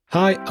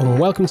Hi, and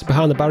welcome to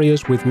Behind the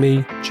Barriers with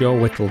me, Joe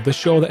Whittle, the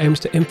show that aims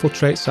to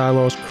infiltrate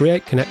silos,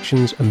 create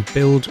connections, and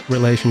build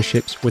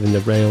relationships within the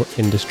rail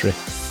industry.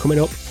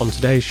 Coming up on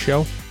today's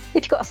show.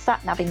 If you've got a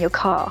sat-nav in your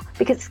car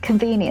because it's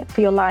convenient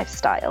for your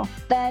lifestyle,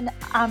 then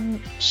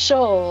I'm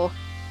sure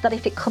that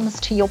if it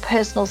comes to your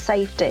personal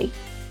safety,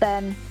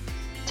 then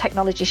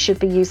technology should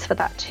be used for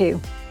that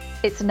too.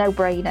 It's a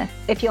no-brainer.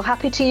 If you're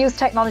happy to use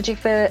technology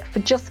for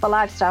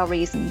lifestyle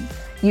reasons,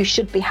 you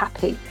should be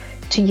happy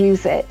to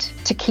use it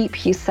to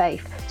keep you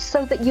safe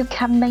so that you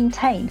can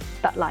maintain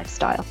that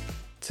lifestyle.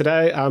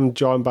 Today I'm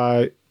joined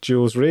by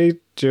Jules Reid.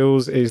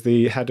 Jules is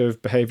the head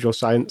of behavioural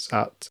science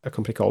at a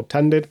company called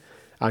Tended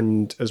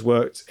and has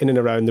worked in and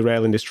around the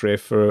rail industry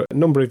for a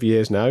number of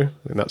years now. I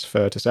think that's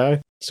fair to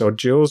say. So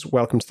Jules,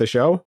 welcome to the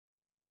show.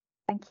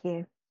 Thank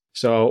you.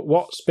 So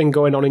what's been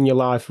going on in your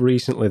life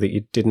recently that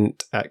you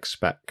didn't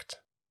expect?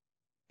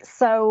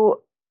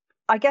 So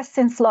I guess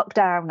since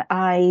lockdown,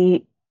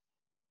 I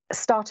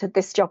started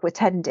this job with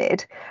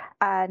Tended,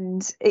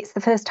 and it's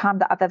the first time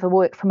that I've ever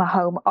worked from a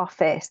home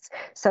office.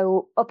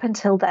 So up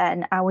until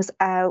then, I was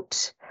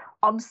out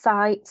on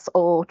sites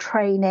or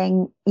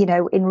training,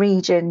 in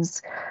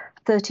regions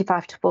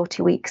 35 to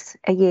 40 weeks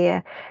a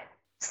year.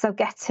 So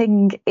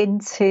getting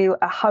into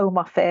a home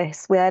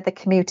office where the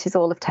commute is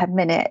all of 10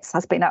 minutes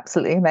has been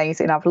absolutely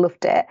amazing. I've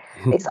loved it.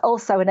 It's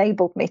also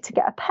enabled me to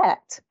get a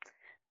pet.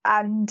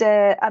 And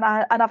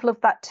I've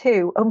loved that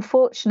too.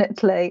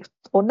 Unfortunately,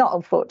 or not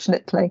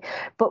unfortunately,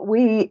 but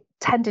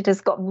Tended has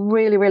gotten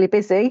really, really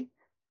busy.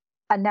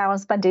 And now I'm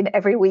spending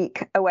every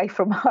week away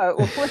from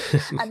home.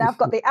 And I've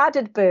got the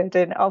added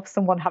burden of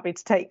someone having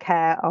to take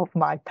care of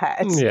my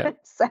pet. Yeah.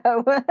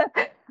 So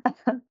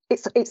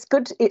it's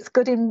good. It's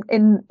good in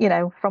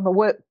from a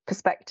work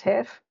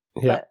perspective.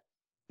 Yeah. But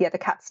yeah, the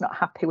cat's not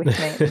happy with me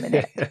at the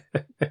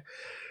minute.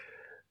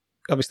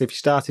 Obviously, if you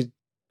started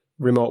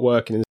remote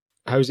working,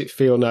 how does it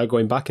feel now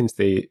going back into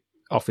the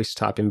office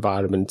type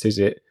environment? Is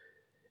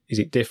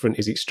it different?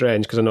 Is it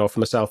strange? Because I know for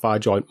myself, I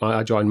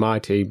joined my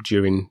team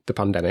during the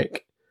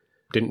pandemic.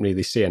 Didn't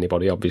really see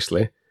anybody,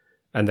 obviously,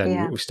 and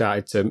then we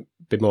started to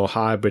be more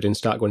hybrid and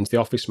start going into the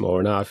office more.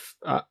 And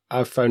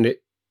I've found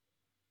it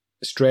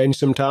strange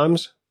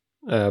sometimes.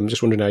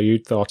 Just wondering how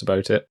you'd thought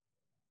about it.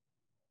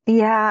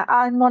 Yeah,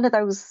 I'm one of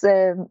those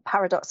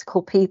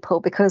paradoxical people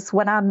because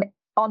when I'm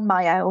on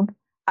my own,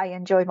 I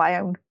enjoy my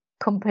own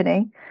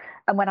company.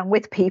 And when I'm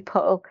with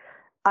people,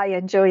 I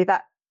enjoy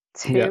that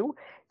too.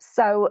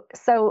 Yeah.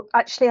 So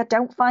actually, I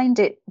don't find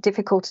it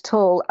difficult at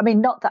all. I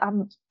mean, not that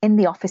I'm in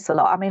the office a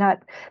lot. I mean,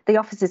 the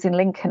office is in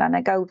Lincoln and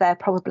I go there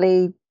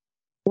probably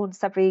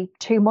once every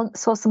 2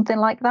 months or something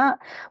like that.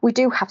 We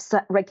do have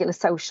regular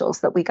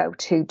socials that we go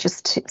to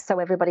so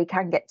everybody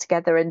can get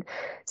together and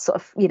sort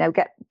of,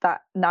 get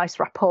that nice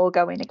rapport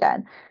going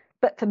again.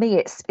 But for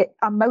me,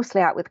 I'm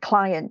mostly out with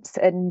clients,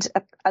 and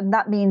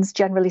that means,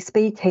 generally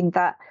speaking,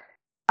 that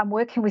I'm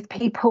working with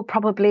people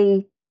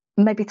probably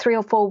maybe 3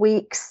 or 4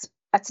 weeks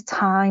at a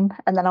time,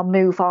 and then I'll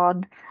move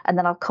on, and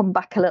then I'll come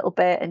back a little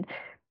bit, and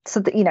so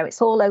that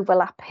it's all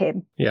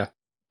overlapping. Yeah,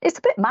 it's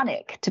a bit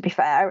manic, to be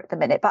fair, at the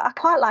minute, but I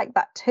quite like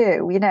that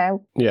too. Yeah,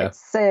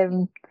 it's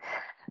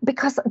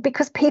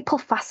because people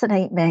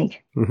fascinate me.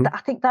 Mm-hmm. I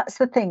think that's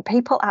the thing.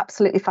 People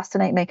absolutely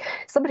fascinate me.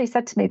 Somebody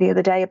said to me the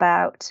other day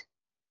about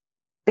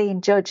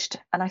being judged,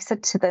 and I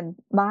said to them,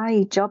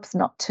 my job's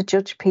not to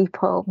judge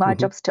people. My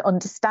job's to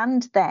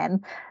understand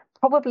them,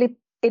 probably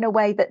in a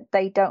way that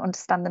they don't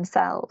understand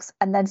themselves,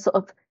 and then sort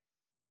of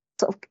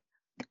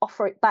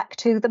offer it back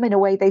to them in a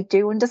way they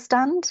do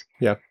understand.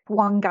 Yeah.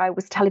 One guy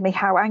was telling me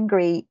how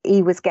angry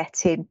he was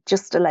getting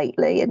just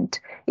lately, and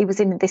he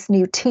was in this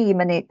new team,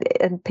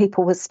 and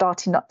people were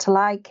starting not to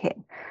like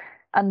him.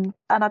 And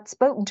I'd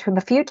spoken to him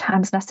a few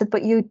times, and I said,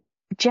 but you,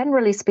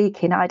 generally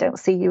speaking, I don't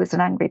see you as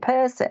an angry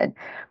person.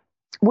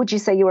 Would you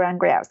say you were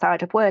angry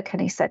outside of work?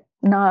 And he said,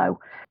 no.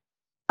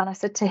 And I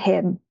said to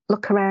him,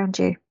 look around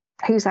you.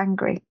 Who's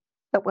angry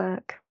at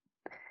work?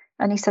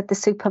 And he said, the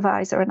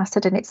supervisor. And I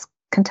said, and it's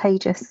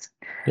contagious.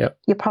 Yep.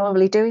 You're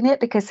probably doing it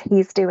because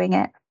he's doing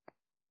it.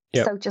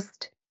 Yep. So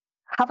just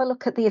have a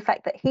look at the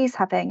effect that he's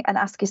having and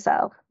ask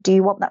yourself, do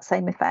you want that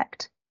same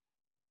effect?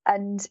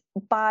 And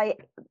by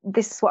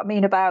this is what I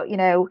mean about,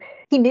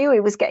 he knew he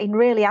was getting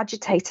really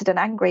agitated and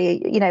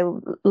angry,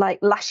 like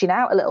lashing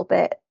out a little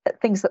bit at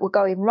things that were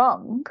going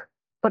wrong,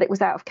 but it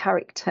was out of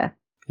character.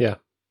 Yeah.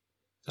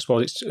 I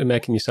suppose it's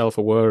making yourself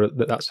aware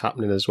that that's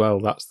happening as well.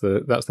 That's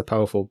the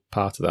powerful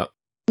part of that.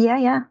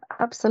 Yeah,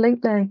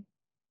 absolutely.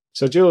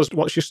 So Jules,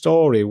 what's your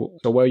story?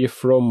 So where are you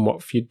from?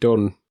 What have you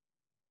done?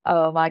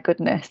 Oh my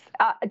goodness.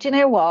 Do you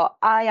know what?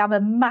 I am a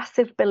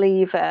massive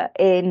believer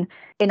in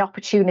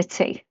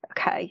opportunity.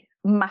 Okay.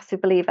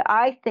 Massive believer.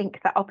 I think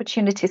that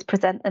opportunities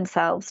present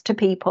themselves to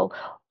people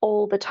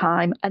all the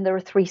time. And there are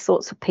 3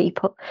 sorts of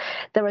people.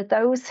 There are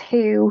those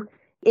who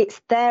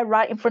it's there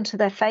right in front of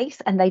their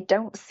face and they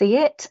don't see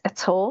it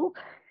at all.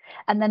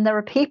 And then there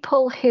are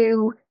people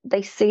who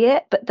they see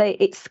it, but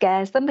it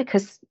scares them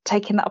because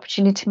taking that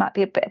opportunity might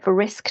be a bit of a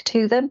risk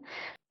to them.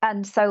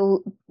 And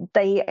so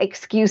they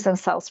excuse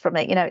themselves from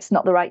it. It's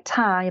not the right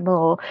time,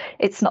 or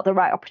it's not the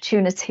right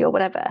opportunity, or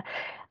whatever.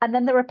 And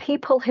then there are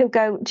people who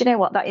go, do you know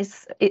what,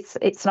 it's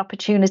an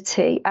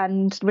opportunity,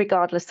 and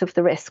regardless of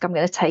the risk, I'm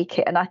going to take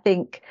it. And I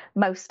think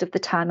most of the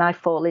time I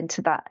fall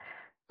into that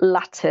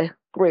latter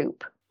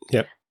group.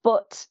 Yeah.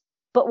 But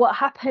what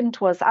happened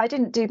was I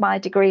didn't do my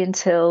degree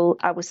until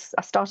I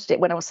started it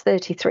when I was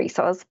 33.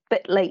 So I was a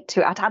bit late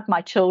to it. I'd had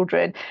my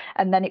children,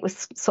 and then it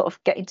was sort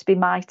of getting to be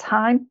my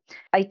time.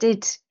 I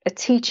did a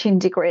teaching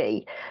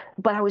degree,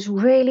 but I was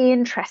really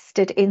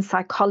interested in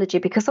psychology,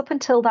 because up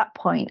until that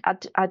point,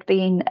 I'd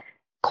been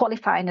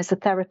qualifying as a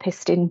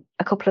therapist in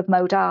a couple of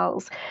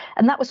modals.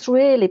 And that was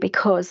really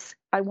because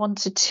I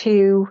wanted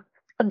to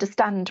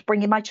understand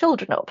bringing my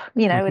children up,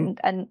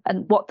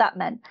 and what that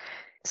meant.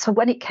 So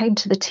when it came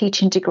to the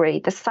teaching degree,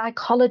 the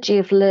psychology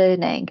of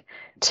learning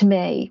to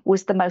me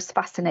was the most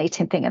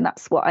fascinating thing. And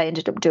that's what I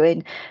ended up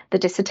doing the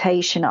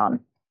dissertation on.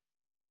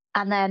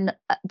 And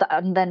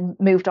then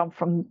moved on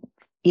from,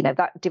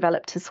 that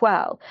developed as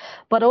well.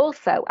 But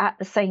also at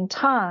the same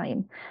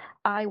time,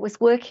 I was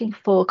working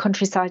for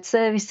Countryside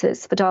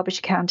Services for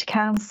Derbyshire County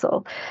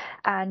Council.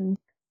 And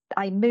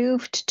I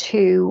moved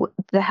to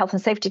the Health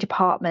and Safety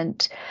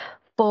Department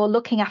for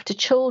looking after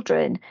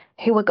children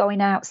who were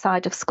going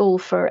outside of school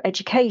for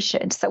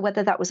education. So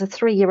whether that was a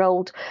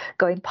 3-year-old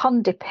going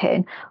pond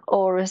dipping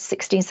or a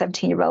 16,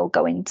 17-year-old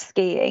going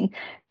skiing,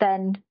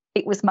 then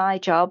it was my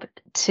job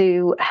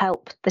to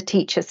help the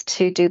teachers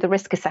to do the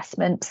risk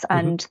assessments.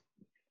 And,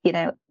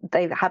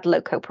 they had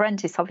loco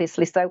parentis,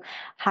 obviously. So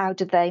how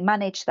do they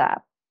manage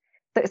that?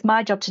 So it was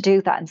my job to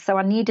do that. And so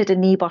I needed a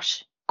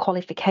NEBOSH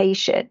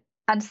qualification.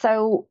 And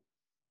so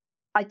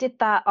I did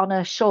that on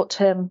a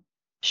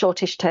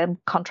shortish term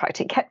contract.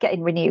 It kept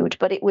getting renewed,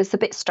 but it was a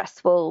bit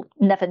stressful,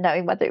 never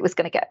knowing whether it was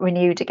going to get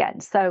renewed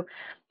again. So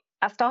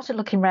I started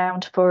looking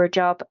around for a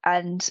job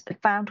and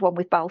found one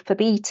with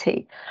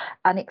Fallibilities,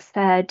 and it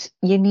said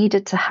you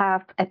needed to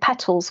have a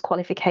petals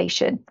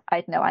qualification. I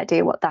had no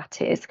idea what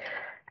that is.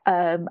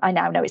 I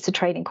now know it's a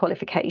training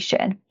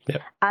qualification.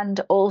 Yep. And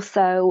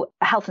also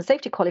a health and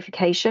safety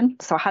qualification.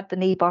 So I had the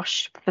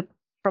NEBOSH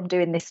from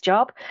doing this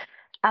job.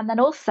 And then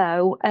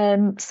also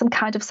some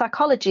kind of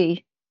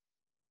psychology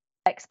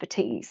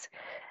expertise.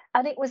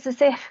 And it was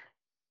as if,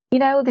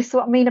 this is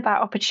what I mean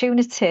about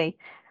opportunity.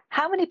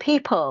 How many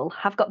people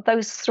have got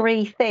those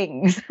 3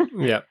 things?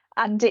 Yeah.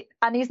 and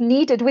is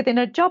needed within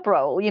a job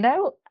role,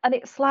 And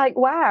it's like,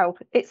 wow,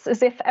 it's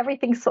as if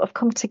everything's sort of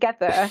come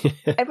together,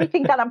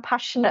 everything that I'm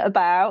passionate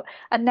about,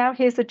 and now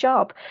here's a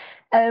job.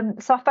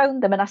 So I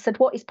phoned them and I said,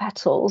 what is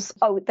petals?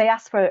 Oh, they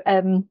asked for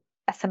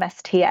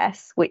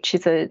SMSTS, which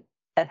is a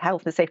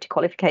health and safety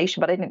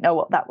qualification, but I didn't know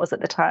what that was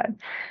at the time.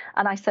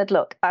 And I said,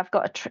 look, I've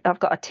got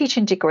a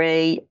teaching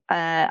degree,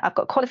 I've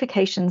got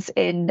qualifications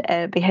in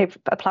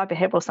applied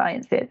behavioural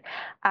sciences,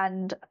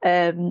 and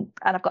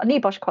I've got a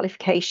NEBOSH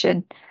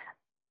qualification.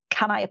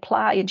 Can I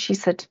apply? And she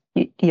said,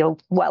 you're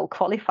well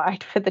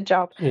qualified for the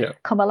job. Yeah.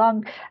 Come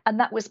along.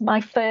 And that was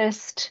my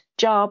first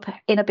job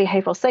in a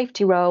behavioural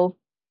safety role,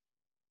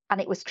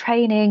 and it was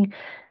training.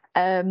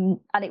 And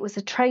it was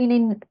a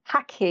training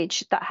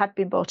package that had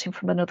been bought in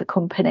from another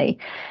company.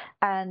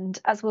 And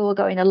as we were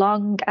going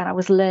along and I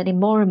was learning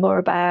more and more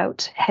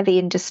about heavy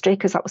industry,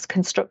 because that was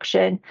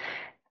construction,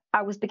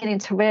 I was beginning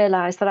to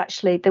realise that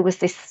actually there was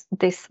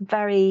this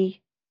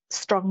very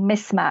strong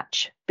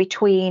mismatch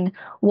between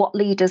what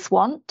leaders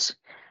want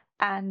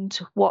and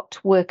what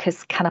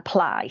workers can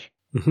apply.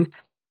 Mm-hmm.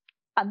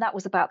 And that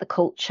was about the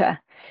culture.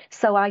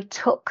 So I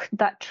took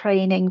that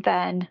training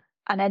then,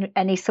 and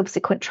any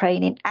subsequent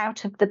training,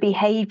 out of the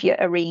behaviour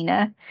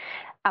arena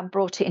and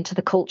brought it into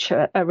the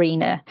culture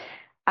arena.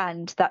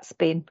 And that's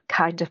been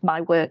kind of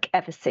my work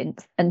ever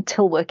since,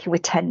 until working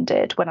with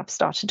Tended, when I've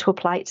started to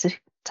apply it to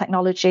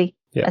technology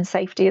and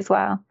safety as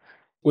well.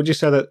 Would you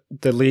say that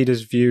the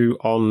leader's view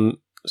on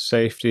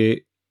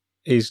safety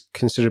is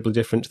considerably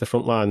different to the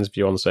frontline's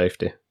view on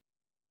safety?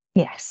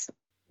 Yes.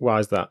 Why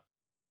is that?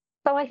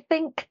 So I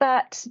think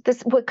that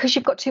because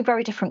you've got 2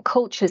 very different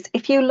cultures.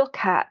 If you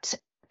look at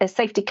a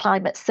safety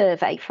climate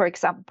survey, for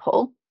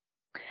example,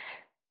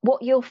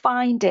 what you'll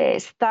find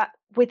is that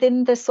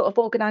within the sort of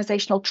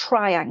organisational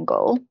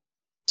triangle,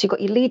 so you've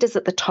got your leaders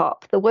at the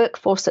top, the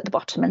workforce at the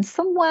bottom, and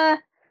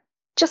somewhere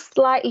just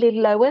slightly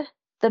lower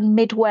than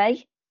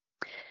midway.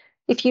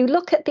 If you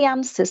look at the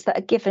answers that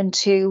are given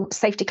to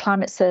safety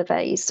climate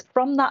surveys,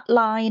 from that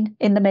line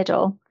in the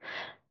middle,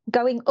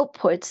 going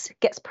upwards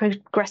gets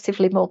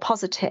progressively more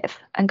positive,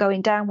 and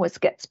going downwards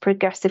gets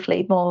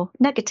progressively more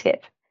negative.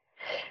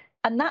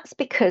 And that's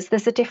because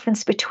there's a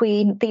difference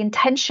between the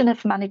intention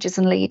of managers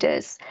and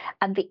leaders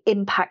and the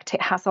impact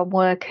it has on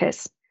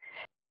workers.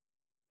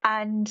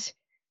 And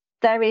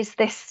there is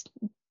this,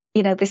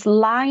 this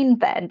line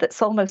then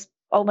that's almost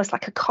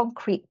like a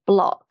concrete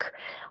block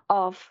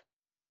of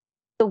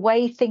the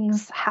way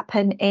things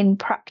happen in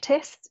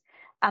practice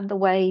and the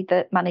way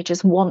that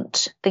managers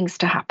want things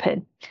to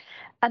happen.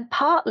 And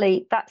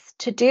partly that's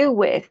to do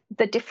with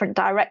the different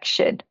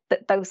direction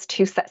that those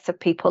 2 sets of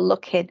people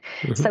look in.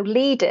 Mm-hmm. So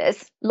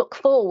leaders look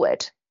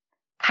forward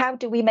how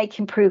do we make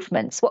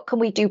improvements? What can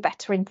we do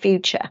better in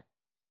future?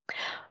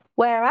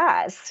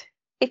 Whereas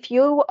if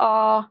you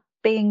are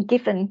being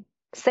given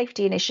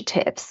safety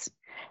initiatives,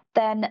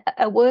 then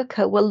a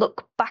worker will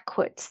look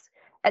backwards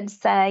and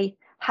say,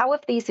 how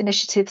have these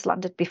initiatives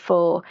landed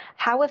before?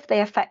 How have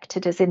they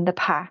affected us in the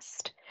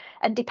past?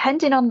 And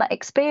depending on that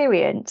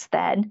experience,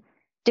 then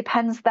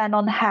depends then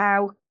on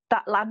how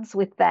that lands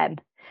with them.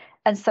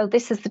 And so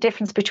this is the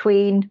difference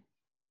between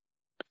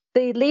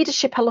the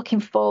leadership are looking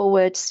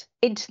forward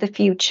into the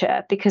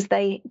future because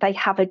they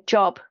have a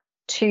job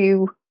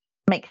to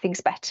make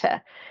things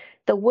better.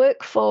 The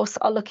workforce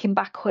are looking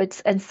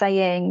backwards and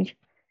saying,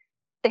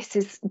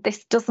 this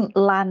doesn't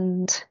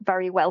land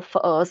very well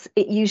for us.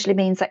 It usually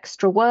means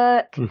extra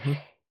work. Mm-hmm.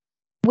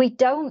 We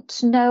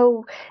don't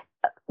know.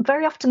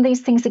 Very often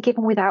these things are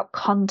given without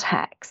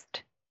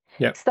context.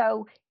 Yep.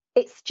 So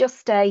it's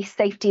just a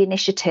safety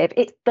initiative.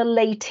 It's the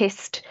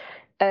latest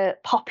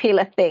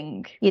popular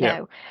thing, you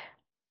know,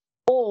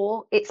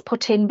 or it's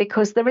put in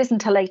because there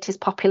isn't a latest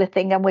popular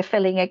thing and we're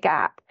filling a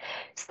gap.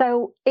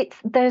 So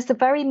there's a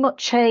very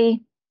much a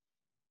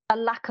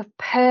lack of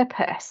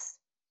purpose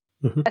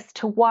as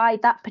to why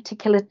that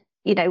particular,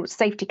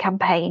 safety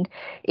campaign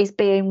is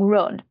being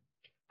run.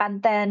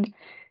 And then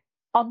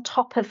on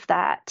top of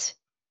that,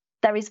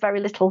 there is very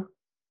little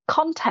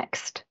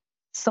context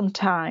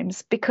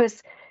sometimes,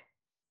 because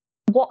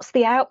what's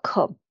the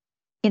outcome?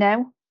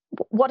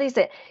 What is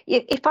it?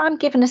 If I'm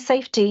given a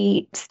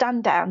safety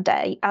stand down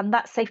day, and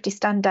that safety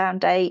stand down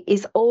day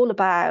is all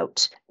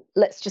about,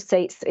 let's just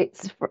say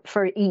it's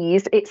for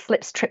ease, it's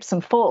slips, trips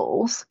and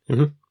falls.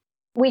 Mm-hmm.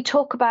 We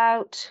talk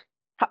about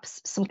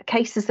perhaps some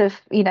cases of,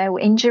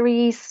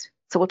 injuries.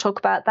 So we'll talk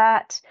about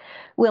that.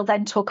 We'll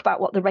then talk about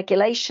what the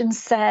regulations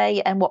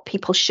say and what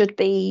people should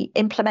be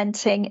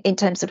implementing in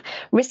terms of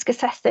risk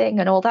assessing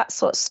and all that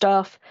sort of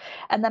stuff.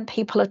 And then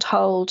people are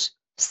told,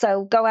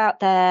 so go out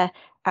there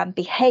and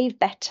behave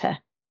better.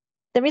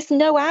 There is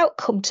no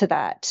outcome to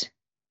that.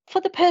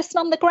 For the person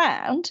on the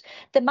ground,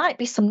 there might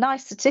be some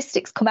nice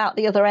statistics come out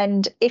the other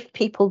end if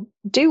people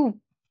do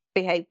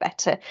behave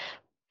better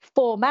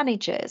for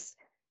managers.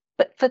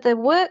 But for the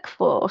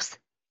workforce,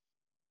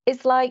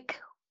 it's like,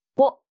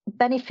 what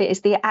benefit is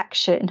the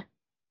action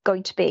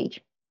going to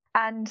be?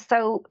 And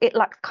so it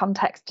lacks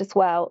context as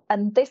well.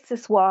 And this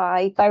is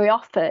why very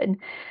often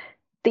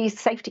these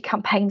safety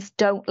campaigns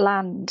don't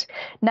land.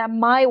 Now,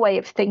 my way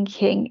of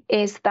thinking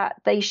is that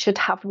they should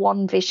have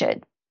one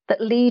vision,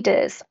 that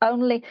leaders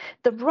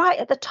right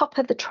at the top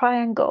of the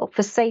triangle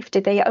for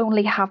safety, they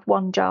only have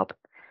one job,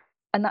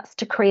 and that's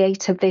to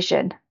create a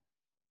vision.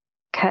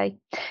 Okay.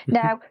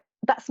 Now,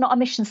 that's not a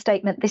mission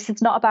statement. This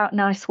is not about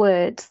nice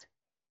words.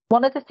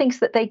 One of the things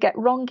that they get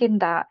wrong in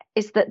that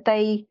is that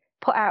they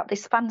put out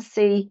this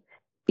fancy,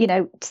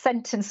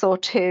 sentence or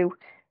two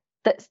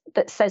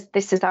that says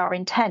this is our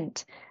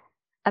intent.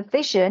 A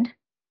vision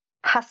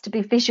has to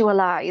be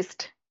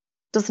visualized,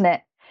 doesn't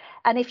it?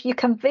 And if you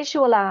can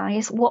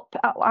visualize what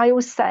I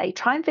always say,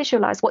 try and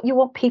visualize what you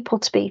want people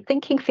to be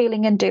thinking,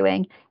 feeling, and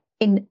doing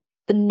in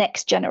the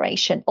next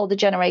generation or the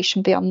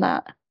generation beyond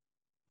that.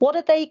 What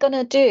are they going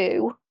to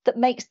do that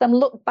makes them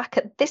look back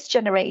at this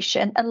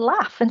generation and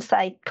laugh and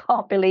say,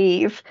 can't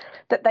believe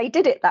that they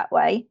did it that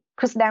way,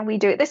 because now we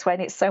do it this way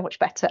and it's so much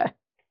better?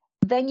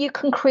 Then you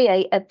can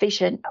create a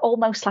vision,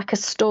 almost like a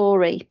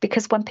story,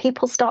 because when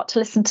people start to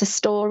listen to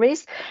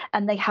stories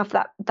and they have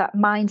that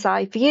mind's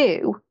eye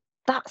view,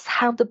 that's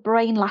how the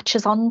brain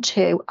latches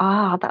onto,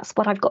 that's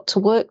what I've got to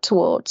work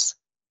towards.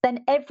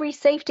 Then every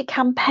safety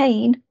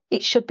campaign,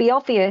 it should be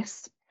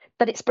obvious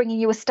that it's bringing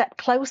you a step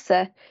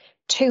closer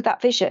to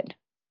that vision.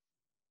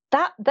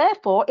 That,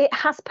 therefore, it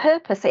has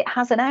purpose, it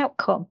has an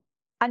outcome,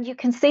 and you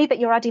can see that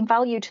you're adding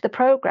value to the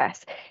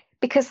progress,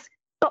 because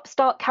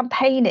stop-start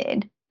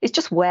campaigning is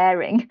just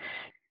wearing.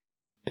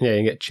 Yeah,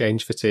 you get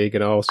change fatigue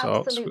and all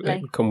sorts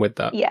that come with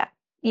that.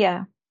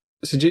 Yeah.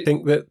 So do you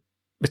think that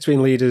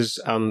between leaders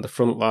and the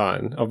front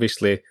line,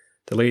 obviously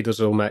the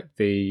leaders will make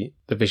the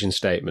vision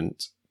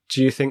statement,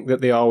 do you think that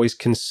they always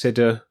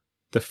consider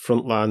the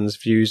front line's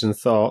views and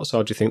thoughts,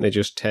 or do you think they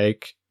just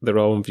take their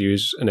own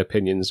views and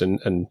opinions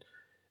and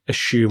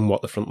assume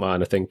what the front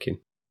line are thinking?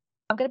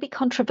 I'm going to be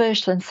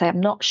controversial and say I'm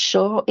not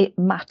sure it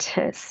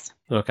matters.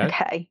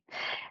 Okay.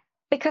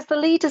 Because the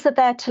leaders are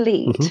there to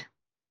lead,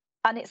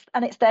 and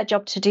it's their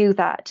job to do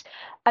that.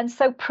 And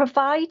so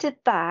provided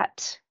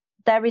that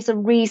there is a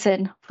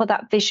reason for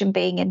that vision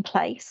being in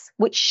place,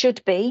 which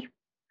should be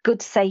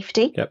good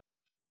safety,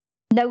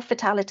 no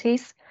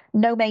fatalities,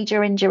 no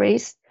major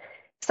injuries.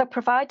 So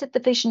provided the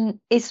vision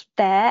is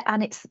there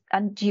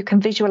and you can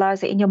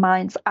visualize it in your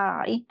mind's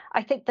eye,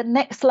 I think the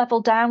next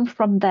level down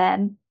from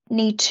them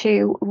need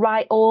to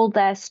write all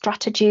their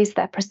strategies,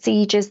 their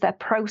procedures, their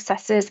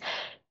processes,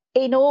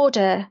 in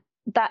order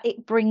that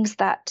it brings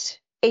that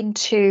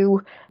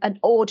into an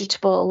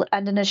auditable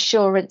and an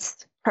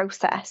assurance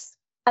process.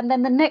 And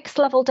then the next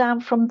level down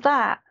from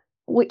that,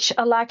 which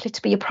are likely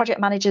to be your project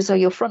managers or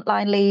your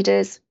frontline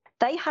leaders,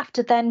 they have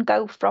to then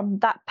go from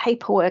that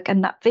paperwork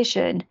and that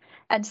vision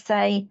and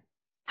say,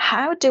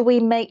 how do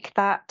we make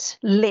that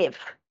live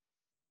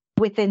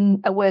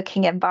within a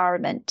working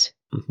environment.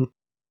 Mm-hmm.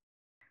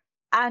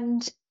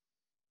 And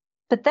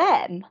for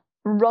them,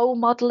 role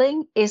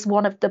modeling is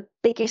one of the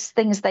biggest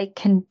things they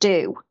can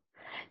do.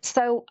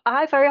 So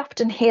I very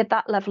often hear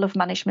that level of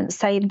management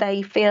saying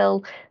they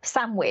feel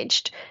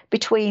sandwiched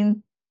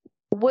between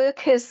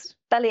workers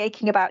belly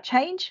aching about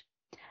change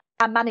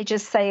and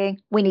managers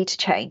saying we need to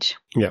change.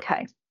 Yeah.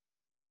 Okay.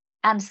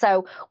 And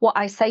so what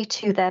I say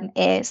to them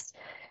is,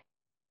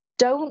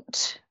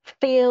 don't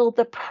feel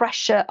the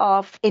pressure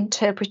of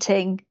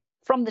interpreting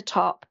from the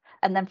top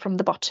and then from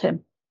the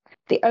bottom.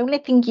 The only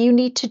thing you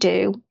need to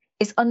do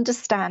is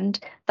understand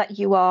that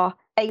you are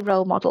a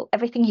role model.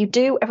 Everything you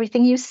do,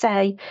 everything you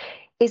say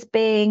is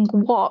being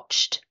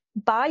watched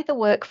by the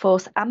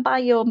workforce and by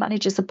your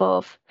managers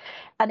above.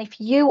 And if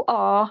you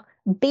are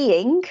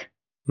being,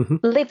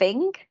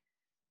 living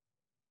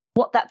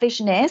what that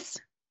vision is,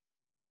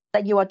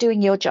 then you are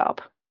doing your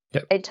job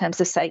in terms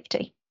of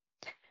safety.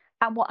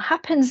 And what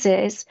happens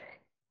is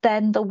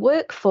then the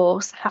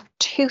workforce have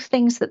two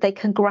things that they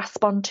can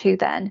grasp onto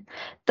then.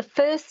 The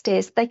first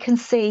is they can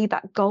see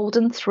that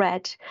golden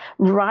thread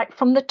right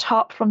from the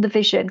top, from the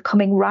vision,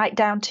 coming right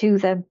down to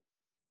them.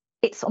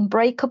 It's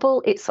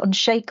unbreakable, it's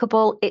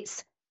unshakable,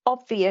 it's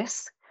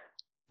obvious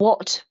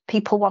what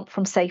people want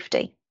from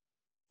safety.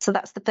 So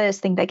that's the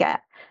first thing they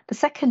get. The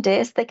second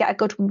is they get a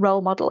good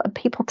role model, and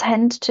people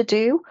tend to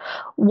do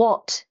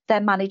what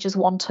their managers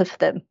want of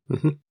them.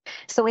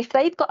 So if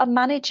they've got a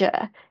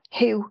manager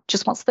who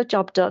just wants the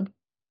job done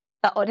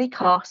at any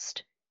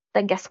cost,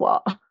 then guess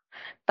what?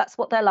 That's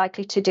what they're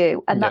likely to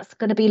do. And that's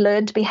going to be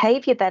learned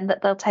behavior then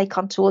that they'll take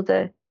on to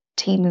other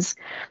teams.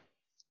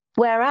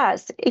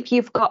 Whereas if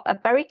you've got a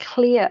very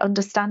clear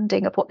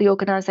understanding of what the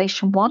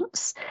organisation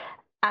wants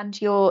and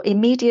your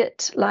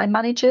immediate line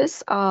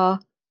managers are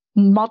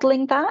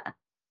modelling that,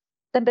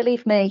 then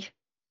believe me,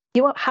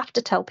 you won't have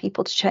to tell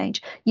people to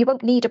change. You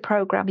won't need a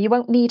programme. You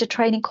won't need a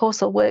training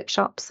course or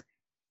workshops.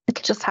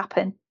 It'll just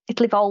happen.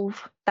 It'll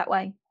evolve that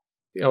way.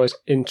 It always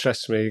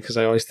interests me because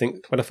I always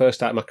think when I first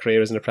started my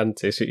career as an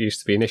apprentice, it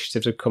used to be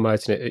initiatives would come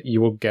out and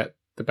you would get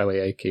the belly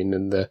aching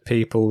and the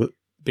people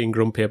being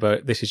grumpy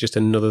about this is just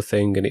another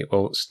thing and it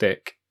won't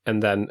stick.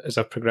 And then as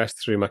I've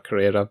progressed through my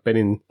career, I've been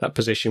in that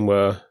position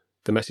where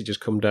the messages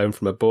come down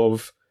from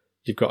above.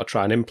 You've got to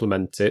try and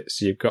implement it.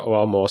 So you've got to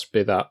almost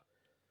be that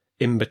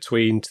in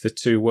between to the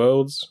two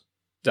worlds.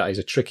 That is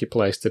a tricky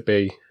place to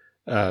be.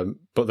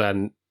 But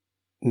then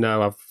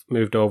now I've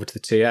moved over to the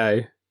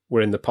TA,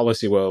 we're in the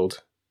policy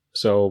world.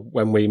 So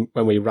when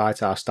we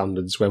write our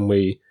standards, when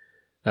we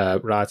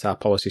write our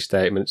policy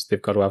statements,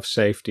 they've got to have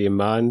safety in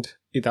mind.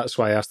 That's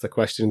why I asked the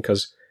question,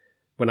 because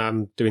when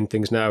I'm doing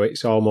things now,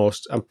 it's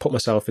almost, I'm put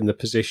myself in the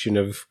position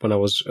of when I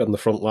was on the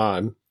front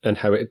line and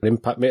how it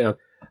impact me.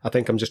 I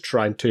think I'm just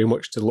trying too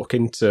much to look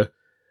into,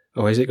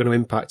 is it going to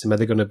impact them? Are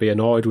they going to be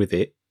annoyed with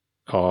it?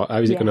 Or how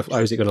is it going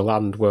to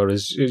land?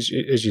 Whereas,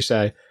 as you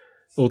say,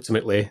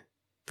 ultimately,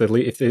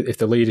 if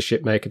the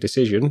leadership make a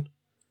decision,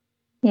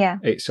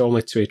 it's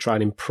only to try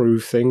and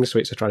improve things. So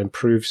it's to try and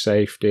improve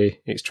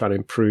safety. It's trying to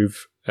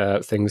improve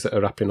things that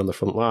are happening on the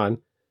front line,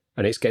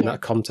 and it's getting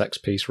that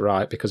context piece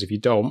right. Because if you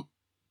don't,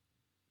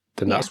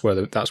 then that's where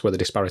the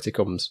disparity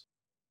comes.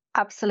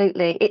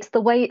 Absolutely, it's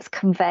the way it's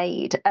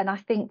conveyed, and I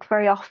think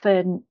very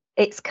often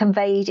it's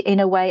conveyed in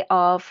a way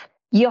of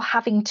you're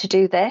having to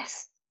do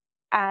this,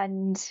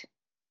 and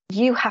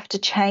you have to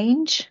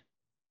change,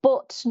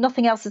 but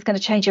nothing else is going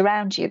to change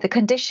around you. The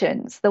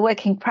conditions, the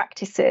working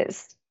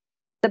practices,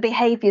 the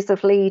behaviours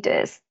of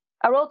leaders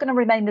are all going to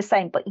remain the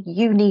same, but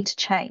you need to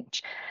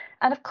change.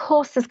 And of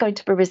course, there's going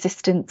to be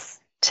resistance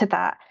to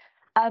that.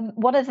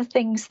 One of the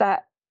things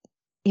that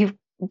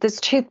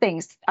there's two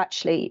things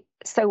actually.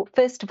 So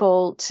first of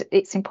all,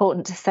 it's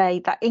important to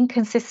say that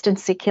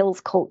inconsistency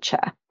kills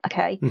culture.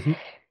 Okay.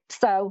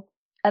 So,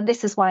 and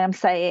this is why I'm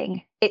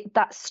saying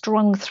that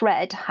strong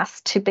thread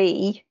has to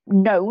be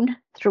known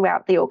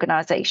throughout the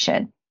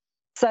organisation.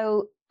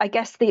 So I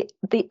guess the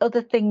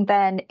other thing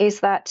then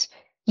is that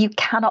you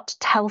cannot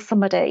tell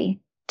somebody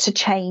to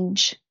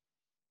change.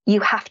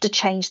 You have to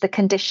change the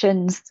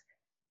conditions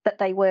that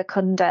they work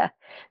under,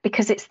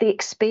 because it's the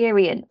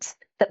experience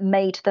that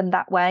made them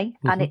that way,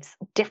 and it's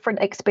different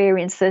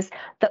experiences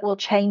that will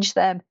change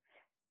them.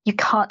 You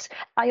can't.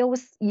 I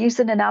always use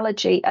an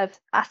analogy of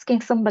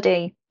asking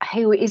somebody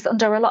who is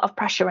under a lot of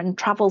pressure and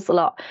travels a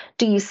lot,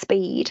 do you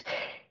speed?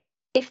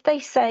 If they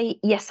say,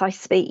 yes, I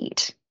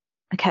speed,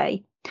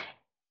 okay.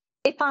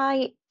 If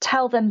I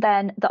tell them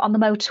then that on the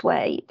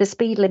motorway, the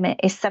speed limit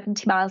is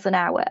 70 miles an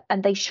hour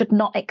and they should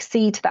not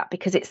exceed that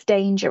because it's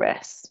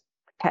dangerous,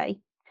 okay.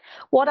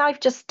 What I've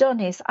just done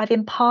is I've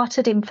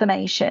imparted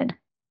information,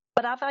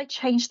 but have I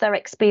changed their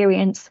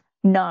experience?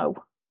 No.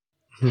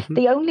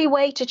 The only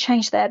way to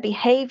change their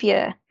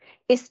behaviour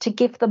is to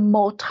give them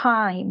more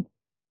time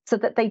so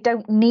that they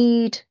don't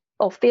need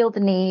or feel the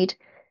need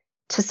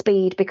to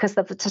speed because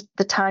of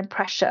the time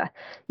pressure.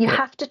 You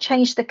have to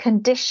change the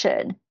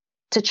condition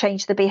to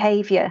change the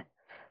behaviour.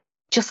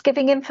 Just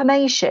giving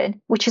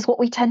information, which is what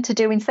we tend to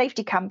do in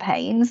safety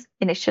campaigns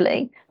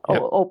initially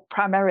or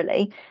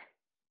primarily,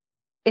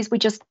 is we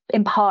just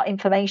impart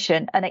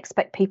information and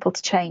expect people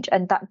to change,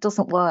 and that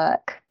doesn't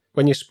work.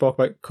 When you spoke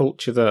about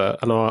culture there,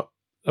 I know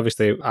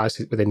obviously I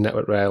sit within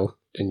Network Rail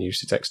and you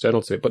sit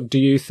external to it, but do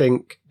you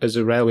think as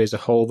a railway as a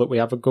whole that we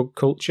have a good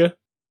culture?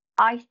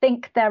 I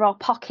think there are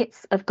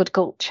pockets of good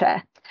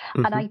culture.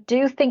 Mm-hmm. And I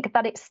do think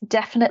that it's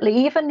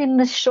definitely, even in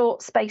the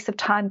short space of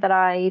time that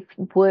I've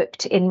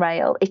worked in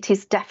rail, it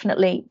is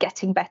definitely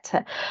getting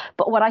better.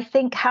 But what I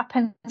think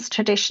happens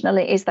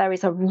traditionally is there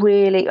is a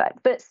really,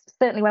 but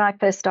certainly when I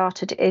first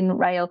started in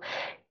rail,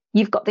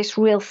 you've got this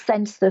real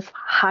sense of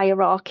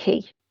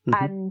hierarchy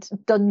and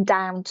done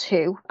down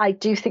to. I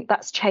do think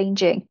that's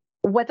changing.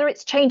 Whether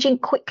it's changing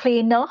quickly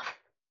enough,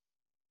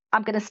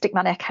 I'm going to stick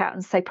my neck out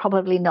and say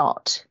probably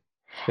not.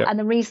 Yep. And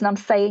the reason I'm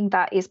saying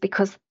that is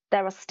because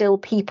there are still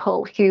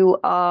people who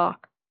are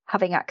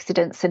having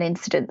accidents and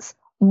incidents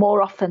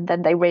more often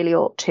than they really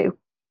ought to.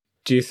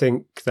 Do you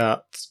think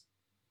that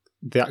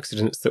the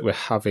accidents that we're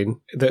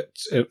having that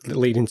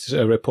lead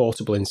into a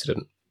reportable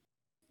incident,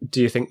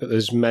 do you think that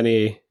there's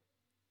many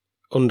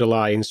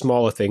underlying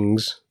smaller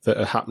things that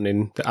are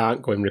happening that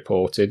aren't going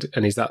reported?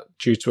 And is that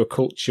due to a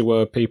culture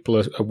where people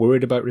are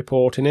worried about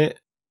reporting it?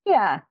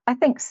 Yeah, I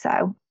think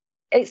so.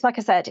 It's like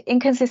I said,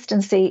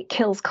 inconsistency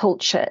kills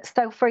culture.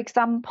 So, for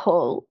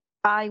example,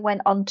 I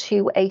went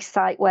onto a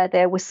site where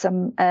there was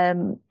some,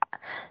 and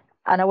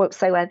I won't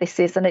say where this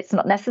is, and it's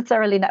not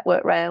necessarily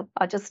Network Rail.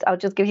 I'll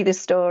just give you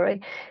this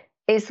story.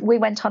 Is we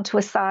went onto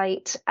a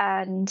site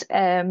and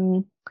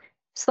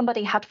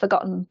somebody had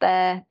forgotten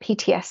their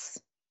PTS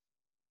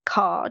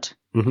card,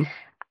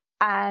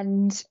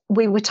 and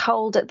we were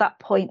told at that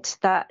point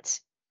that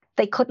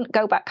they couldn't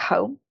go back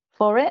home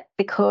for it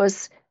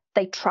because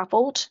they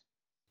travelled.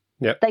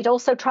 Yep. They'd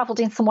also travelled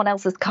in someone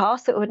else's car,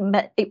 so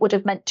it would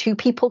have meant two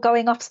people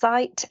going off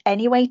site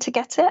anyway to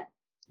get it.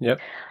 Yep.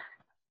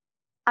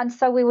 And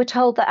so we were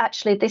told that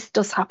actually this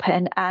does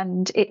happen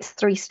and it's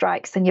 3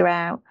 strikes and you're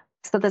out.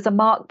 So there's a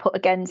mark put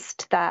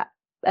against that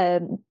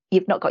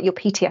you've not got your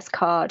PTS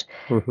card.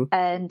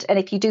 And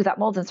if you do that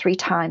more than 3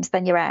 times,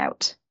 then you're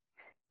out.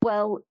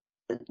 Well,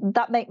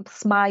 that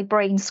makes my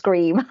brain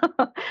scream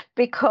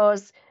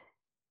because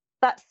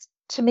that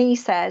to me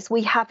says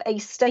we have a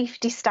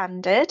safety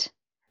standard.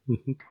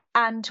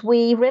 And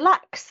we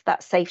relax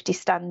that safety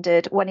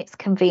standard when it's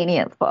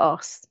convenient for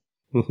us.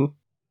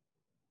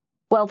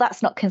 Well,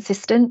 that's not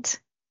consistent.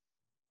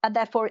 And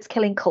therefore, it's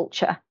killing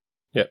culture.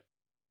 Yeah.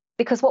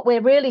 Because what we're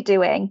really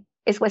doing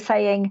is we're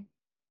saying,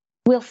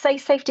 we'll say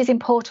safety is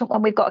important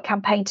when we've got a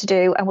campaign to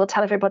do, and we'll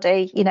tell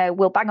everybody,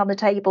 we'll bang on the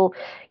table,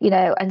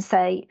 and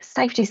say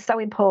safety is so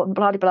important,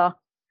 blah, blah, blah.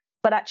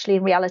 But actually,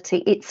 in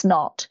reality, it's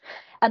not.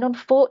 And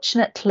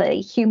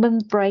unfortunately, human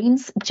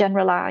brains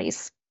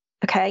generalize.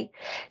 Okay,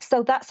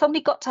 so that's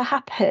only got to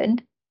happen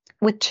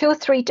with 2 or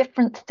 3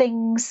 different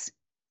things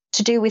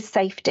to do with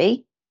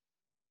safety,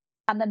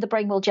 and then the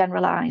brain will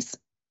generalize.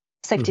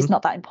 Safety is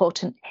not that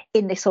important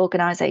in this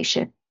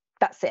organisation.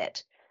 That's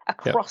it,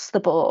 across the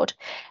board.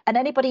 And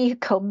anybody who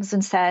comes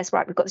and says,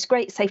 right, we've got this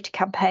great safety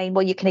campaign,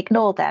 well, you can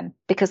ignore them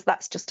because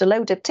that's just a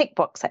load of tick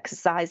box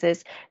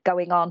exercises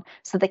going on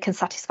so they can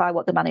satisfy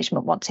what the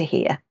management want to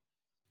hear.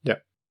 Yeah.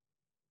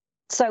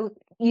 So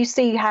you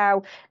see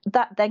how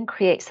that then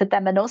creates a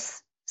them and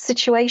us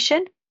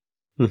situation,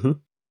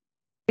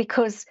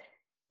 because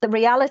the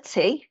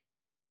reality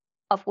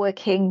of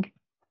working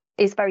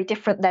is very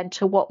different then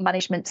to what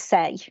management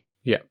say.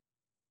 Yeah.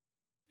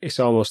 It's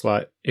almost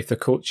like if the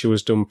culture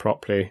was done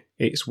properly,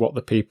 it's what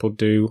the people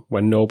do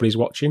when nobody's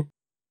watching.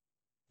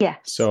 Yeah.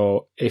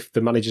 So if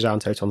the managers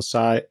aren't out on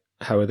site,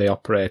 how are they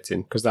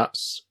operating? Because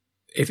that's,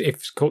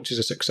 if culture's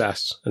a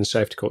success and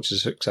safety culture's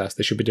a success,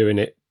 they should be doing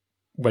it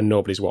when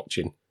nobody's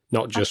watching,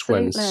 not just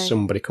when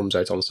somebody comes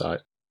out on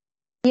site.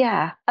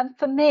 Yeah. And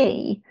for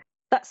me,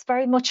 that's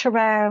very much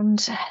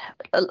around,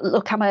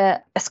 look, I'm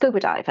a scuba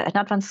diver, an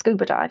advanced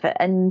scuba diver.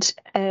 And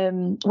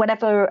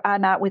whenever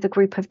I'm out with a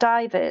group of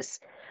divers,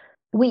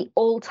 we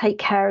all take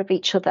care of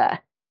each other.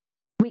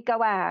 We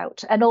go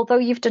out, and although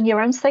you've done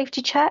your own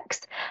safety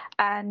checks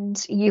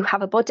and you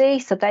have a buddy,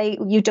 so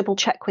you double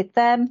check with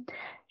them.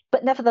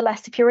 But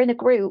nevertheless, if you're in a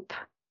group,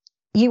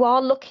 you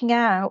are looking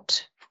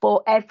out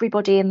for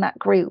everybody in that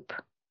group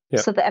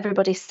so that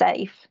everybody's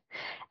safe.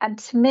 And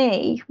to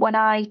me, when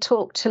I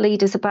talk to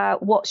leaders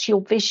about what's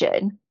your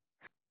vision,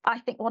 I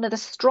think one of the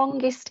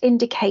strongest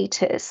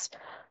indicators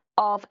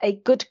of a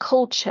good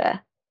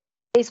culture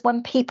is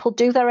when people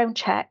do their own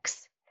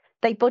checks,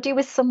 they buddy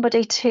with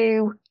somebody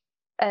to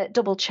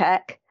double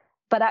check,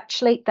 but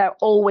actually they're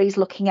always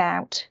looking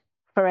out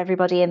for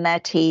everybody in their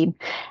team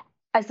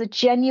as a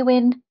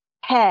genuine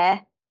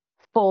care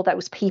for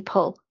those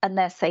people and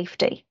their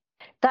safety.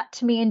 That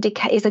to me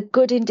is a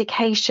good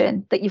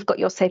indication that you've got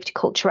your safety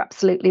culture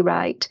absolutely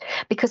right.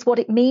 Because what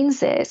it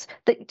means is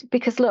that,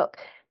 because look,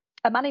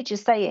 a manager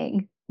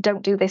saying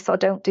don't do this or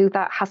don't do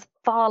that has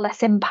far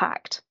less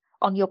impact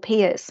on your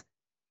peers.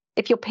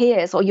 If your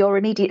peers or your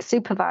immediate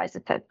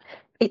supervisor said,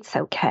 it's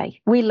okay,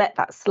 we let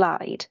that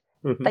slide,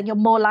 then you're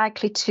more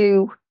likely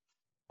to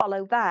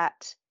follow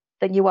that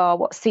than you are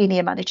what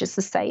senior managers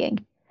are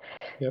saying.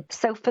 Yep.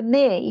 So for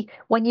me,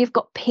 when you've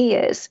got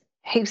peers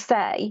who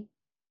say,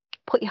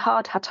 put your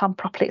hard hat on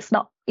properly, it's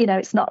not,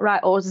 it's not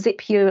right, or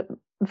zip your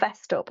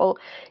vest up, or,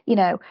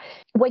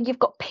 when you've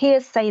got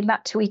peers saying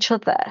that to each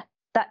other,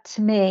 that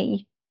to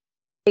me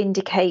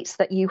indicates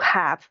that you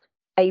have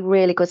a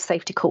really good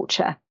safety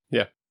culture.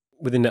 Yeah.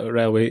 Within Network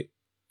Rail,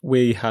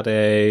 we had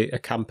a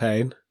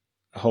campaign,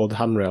 a Hold the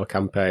Handrail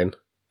campaign,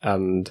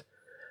 and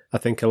I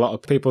think a lot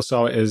of people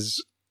saw it as,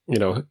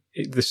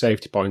 the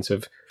safety point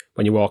of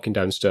when you're walking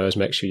downstairs,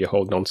 make sure you're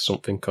holding on to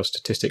something, because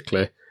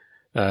statistically,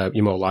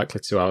 you're more likely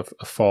to have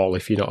a fall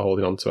if you're not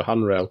holding on to a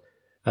handrail.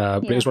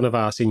 But it was one of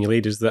our senior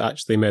leaders that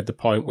actually made the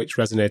point, which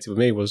resonated with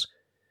me, was,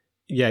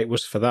 yeah, it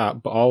was for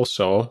that, but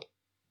also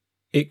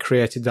it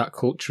created that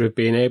culture of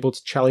being able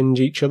to challenge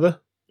each other,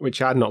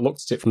 which I'd not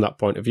looked at it from that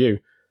point of view.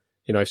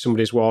 If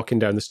somebody's walking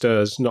down the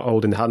stairs not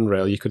holding the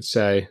handrail, you could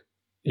say,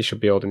 you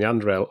should be holding the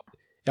handrail.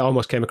 It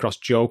almost came across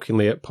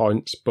jokingly at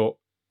points, but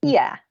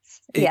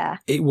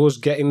it was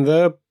getting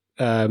there.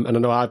 And I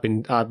know I've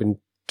been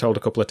told a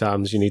couple of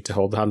times you need to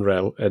hold the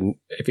handrail, and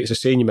if it's a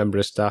senior member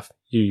of staff,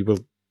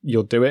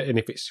 you'll do it, and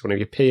if it's one of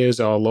your peers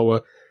or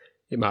lower,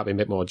 it might be a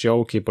bit more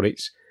jokey, but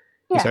it's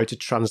how to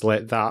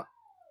translate that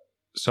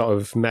sort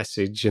of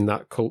message and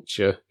that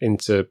culture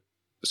into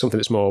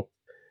something more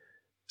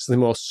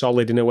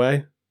solid in a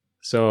way.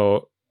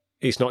 So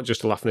it's not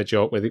just a laugh and a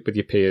joke with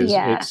your peers.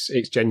 Yeah.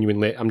 It's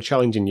genuinely, I'm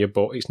challenging you,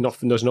 but it's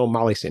nothing. There's no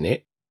malice in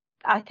it.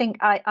 I think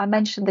I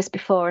mentioned this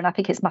before, and I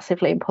think it's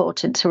massively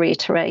important to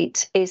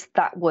reiterate, is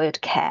that word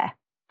care.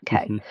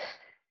 Okay. Mm-hmm.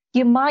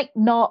 You might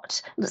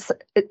not,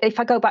 if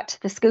I go back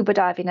to the scuba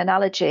diving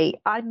analogy,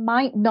 I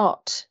might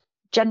not,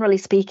 generally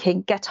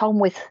speaking, get on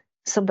with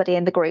somebody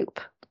in the group.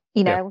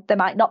 They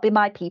might not be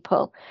my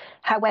people.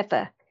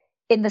 However,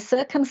 in the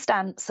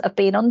circumstance of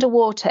being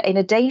underwater in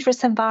a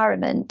dangerous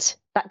environment,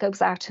 that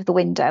goes out of the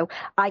window.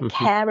 I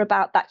care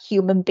about that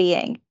human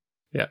being.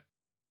 Yeah.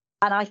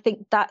 And I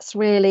think that's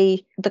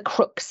really the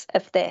crux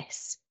of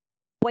this.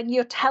 When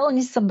you're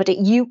telling somebody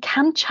you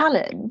can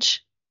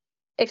challenge,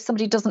 if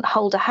somebody doesn't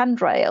hold a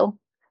handrail,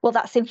 well,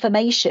 that's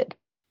information.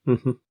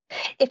 Mm-hmm.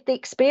 If the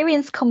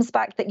experience comes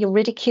back that you're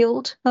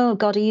ridiculed, oh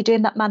God, are you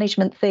doing that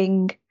management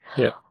thing?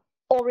 Yeah.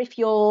 Or if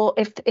you're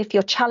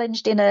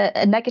challenged in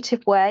a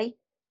negative way,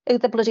 who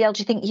the bloody hell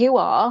do you think you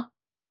are?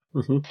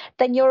 Mm-hmm.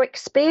 Then your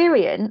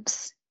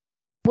experience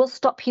will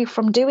stop you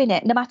from doing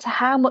it. No matter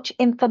how much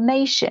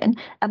information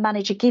a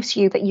manager gives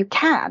you that you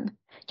can,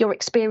 your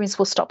experience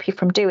will stop you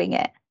from doing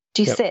it.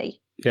 Do you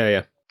see?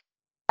 Yeah.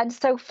 And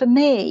so for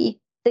me,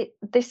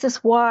 this is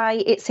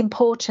why it's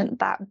important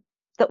that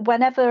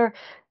whenever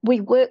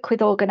we work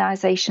with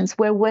organisations,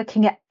 we're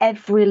working at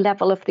every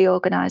level of the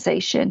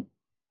organisation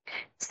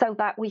so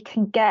that we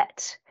can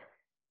get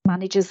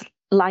managers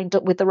lined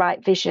up with the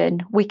right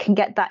vision. We can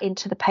get that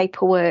into the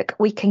paperwork.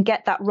 We can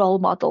get that role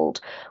modelled.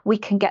 We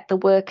can get the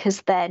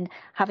workers then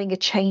having a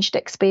changed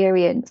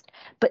experience,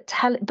 but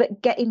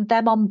getting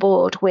them on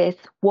board with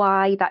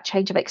why that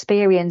change of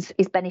experience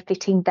is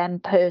benefiting them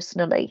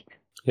personally.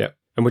 Yeah.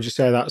 And would you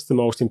say that's the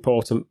most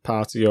important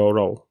part of your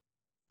role?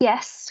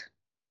 Yes.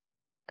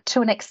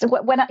 To an extent,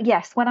 when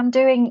I'm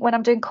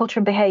doing culture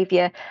and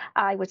behaviour,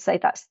 I would say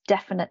that's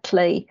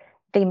definitely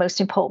the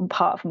most important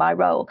part of my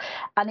role.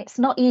 And it's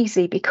not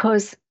easy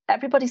because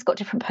everybody's got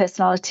different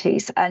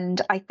personalities.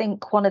 And I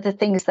think one of the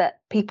things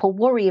that people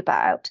worry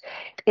about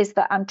is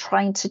that I'm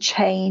trying to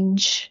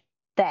change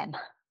them.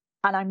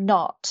 And I'm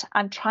not.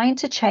 I'm trying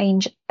to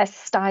change a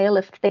style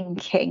of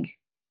thinking,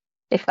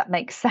 if that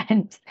makes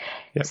sense.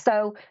 Yep.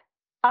 So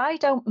I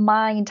don't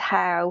mind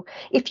how,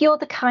 if you're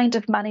the kind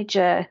of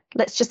manager,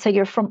 let's just say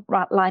you're a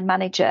frontline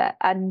manager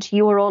and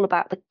you're all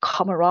about the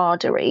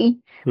camaraderie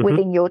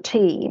within your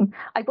team,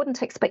 I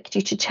wouldn't expect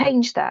you to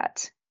change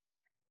that.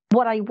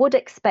 What I would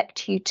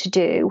expect you to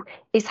do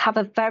is have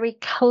a very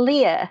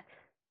clear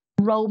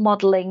role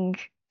modelling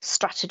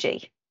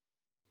strategy.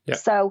 Yep.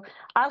 So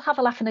I'll have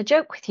a laugh and a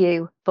joke with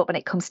you, but when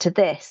it comes to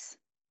this,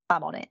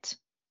 I'm on it.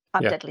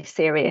 I'm deadly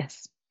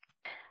serious.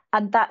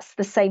 And that's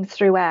the same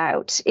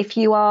throughout. If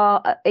you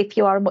are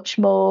a much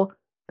more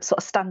sort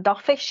of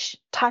standoffish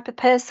type of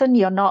person,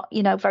 you're not,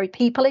 very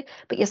people-y,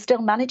 but you're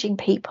still managing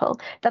people,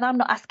 then I'm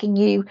not asking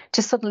you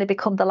to suddenly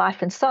become the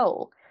life and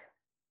soul.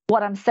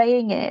 What I'm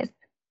saying is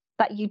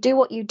that you do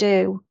what you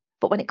do,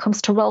 but when it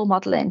comes to role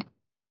modelling,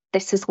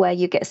 this is where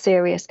you get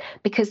serious,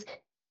 because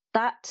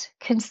that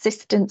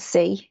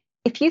consistency,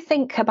 if you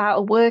think about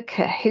a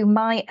worker who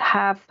might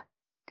have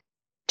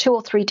 2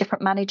 or 3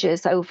 different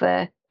managers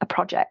over a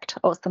project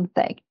or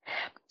something,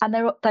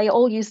 and they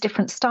all use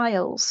different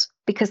styles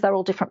because they're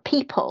all different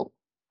people,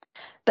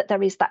 but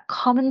there is that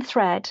common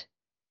thread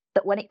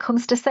that when it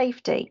comes to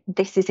safety,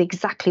 this is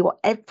exactly what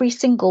every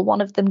single one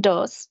of them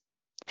does.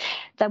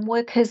 Then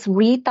workers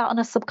read that on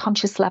a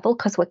subconscious level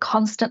because we're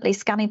constantly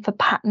scanning for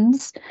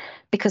patterns,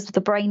 because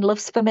the brain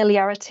loves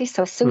familiarity.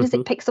 So as soon as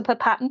it picks up a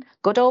pattern,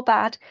 good or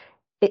bad,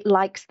 it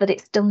likes that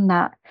it's done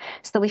that.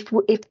 So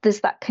if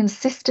there's that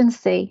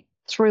consistency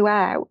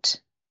throughout,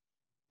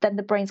 then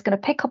the brain's going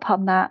to pick up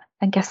on that.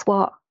 And guess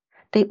what?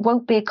 It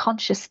won't be a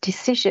conscious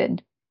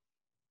decision.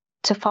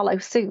 to follow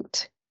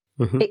suit.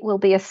 Mm-hmm. It will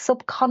be a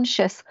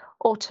subconscious,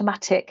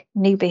 automatic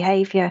new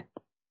behaviour.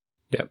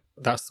 Yeah,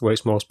 that's where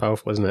it's most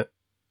powerful, isn't it?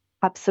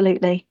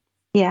 Absolutely.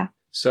 Yeah.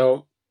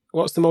 So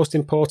what's the most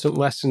important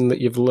lesson that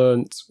you've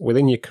learnt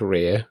within your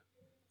career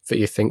that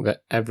you think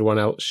that everyone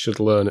else should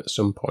learn at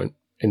some point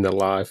in their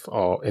life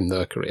or in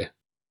their career?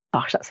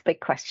 Gosh, that's a big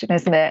question,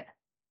 isn't it?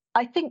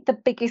 I think the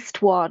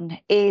biggest one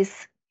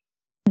is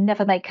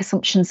never make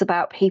assumptions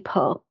about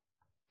people.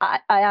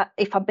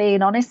 If I'm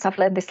being honest, I've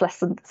learned this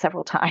lesson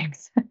several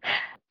times.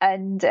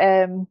 And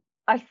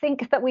I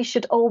think that we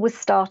should always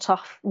start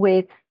off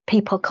with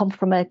people come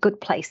from a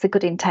good place, a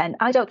good intent.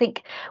 I don't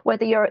think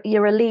whether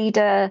you're a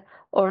leader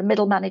or a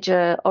middle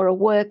manager or a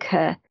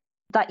worker,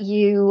 that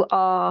you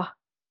are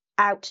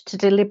out to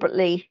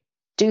deliberately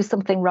do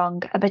something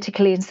wrong, and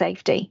particularly in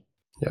safety.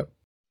 Yep.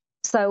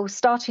 So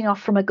starting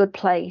off from a good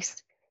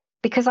place,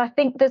 because I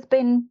think there's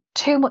been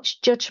too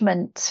much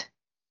judgment,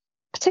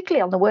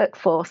 particularly on the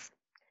workforce.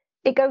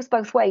 It goes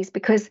both ways,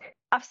 because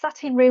I've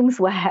sat in rooms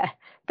where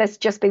there's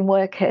just been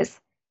workers,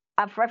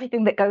 and for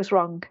everything that goes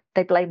wrong,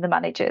 they blame the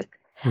managers.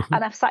 Mm-hmm.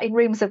 And I've sat in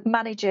rooms of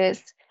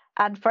managers,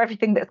 and for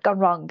everything that's gone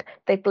wrong,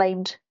 they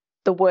blamed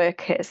the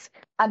workers.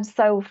 And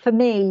so for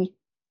me,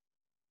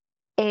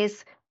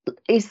 is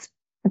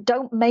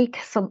don't make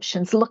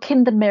assumptions. Look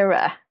in the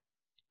mirror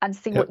and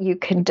see what you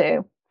can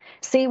do.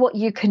 See what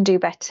you can do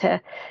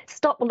better.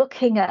 Stop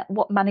looking at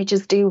what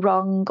managers do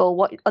wrong or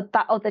what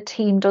that other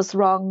team does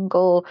wrong.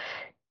 Or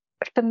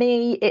for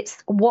me,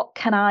 it's what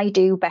can I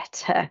do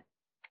better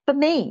for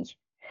me?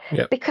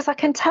 Yep. Because I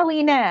can tell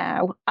you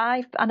now,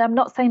 and I'm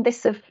not saying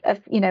this of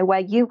where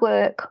you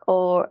work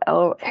or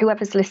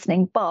whoever's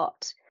listening,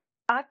 but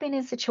I've been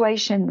in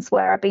situations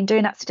where I've been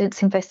doing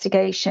accidents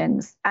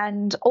investigations,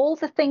 and all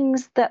the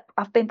things that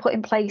have been put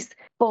in place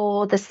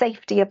for the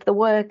safety of the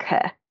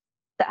worker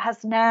that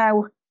has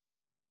now,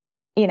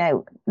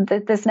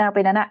 there's now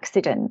been an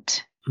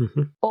accident.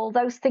 Mm-hmm. All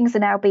those things are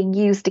now being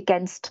used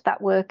against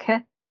that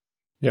worker.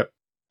 Yep.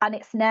 And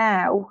it's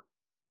now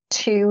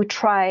to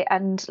try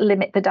and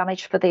limit the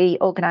damage for the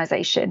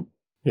organisation.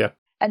 Yeah.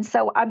 And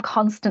so I'm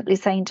constantly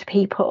saying to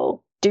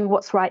people, do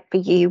what's right for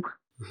you.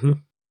 Mm-hmm.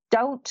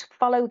 Don't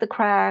follow the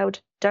crowd.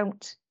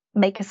 Don't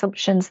make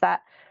assumptions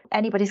that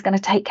anybody's going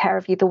to take care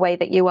of you the way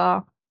that you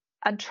are.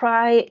 And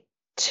try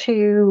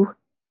to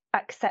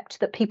accept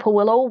that people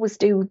will always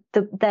do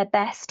their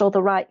best or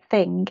the right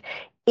thing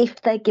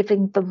if they're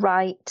given the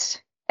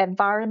right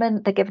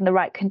environment, they're given the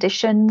right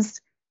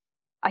conditions.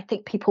 I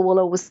think people will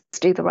always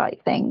do the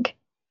right thing.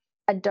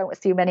 And don't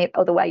assume any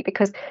other way,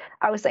 because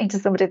I was saying to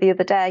somebody the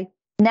other day,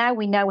 now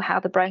we know how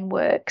the brain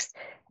works,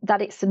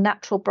 that it's a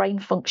natural brain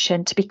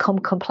function to become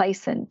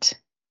complacent,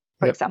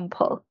 for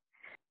example.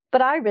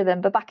 But I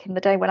remember back in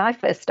the day when I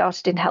first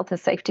started in health and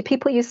safety,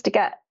 people used to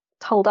get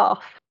told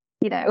off,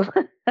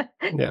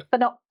 for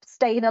not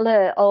staying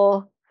alert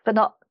or for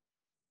not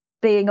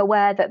being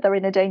aware that they're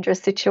in a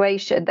dangerous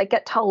situation. They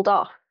get told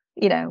off,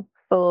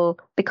 for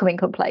becoming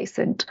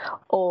complacent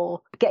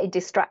or getting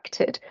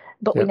distracted.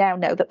 But we now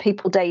know that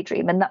people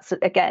daydream, and that's,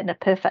 again, a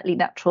perfectly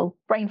natural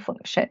brain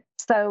function.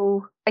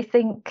 So I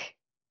think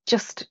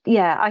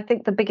I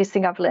think the biggest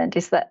thing I've learned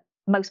is that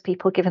most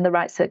people, given the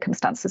right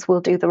circumstances,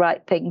 will do the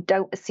right thing.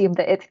 Don't assume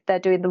that if they're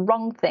doing the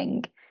wrong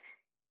thing,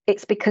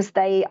 it's because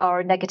they are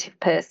a negative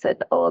person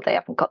or they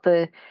haven't got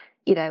the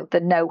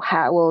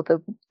know-how or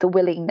the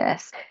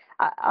willingness.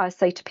 I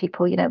say to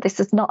people, this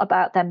is not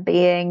about them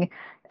being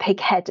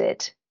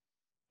pig-headed.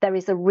 There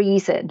is a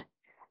reason.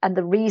 And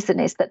the reason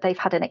is that they've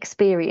had an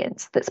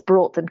experience that's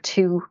brought them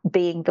to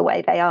being the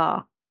way they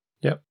are.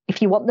 Yep.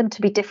 If you want them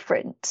to be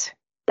different,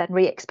 then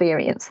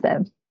re-experience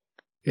them.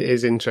 It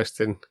is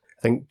interesting.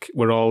 I think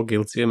we're all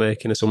guilty of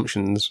making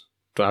assumptions.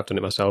 I've done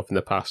it myself in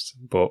the past,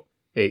 but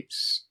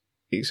it's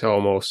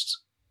almost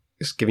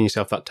giving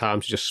yourself that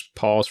time to just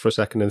pause for a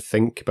second and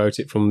think about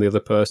it from the other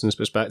person's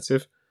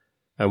perspective.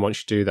 And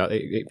once you do that,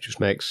 it just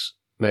makes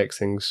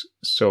things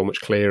so much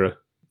clearer.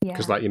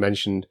 Because like you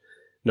mentioned,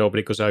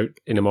 nobody goes out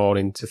in the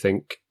morning to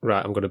think,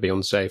 right, I'm going to be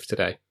unsafe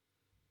today.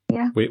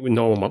 Yeah.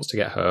 No one wants to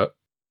get hurt.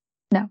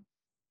 No.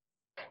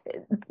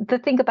 The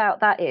thing about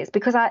that is,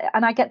 because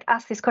I get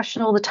asked this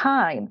question all the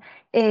time,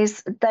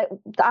 is that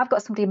I've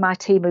got somebody in my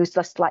team who's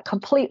just like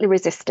completely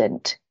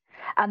resistant.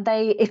 And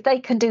if they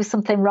can do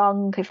something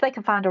wrong, if they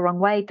can find a wrong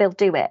way, they'll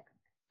do it.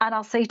 And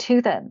I'll say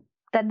to them,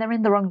 then they're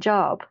in the wrong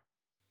job.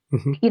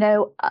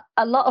 Mm-hmm.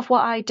 A lot of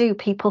what I do,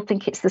 people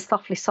think it's the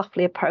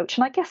softly approach.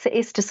 And I guess it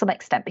is to some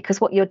extent,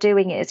 because what you're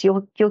doing is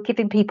you're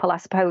giving people, I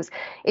suppose,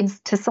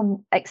 to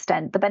some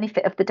extent, the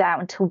benefit of the doubt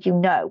until you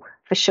know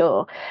for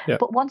sure. Yeah.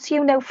 But once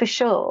you know for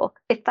sure,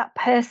 if that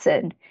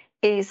person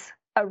is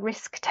a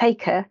risk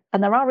taker,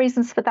 and there are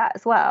reasons for that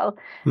as well,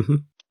 mm-hmm.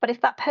 But if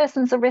that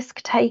person's a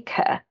risk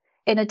taker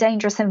in a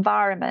dangerous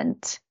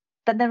environment,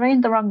 then they're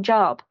in the wrong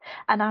job.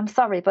 And I'm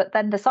sorry, but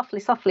then the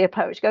softly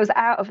approach goes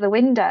out of the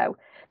window.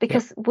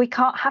 Because we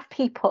can't have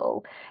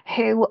people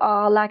who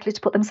are likely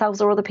to put themselves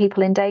or other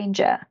people in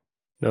danger.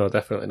 No,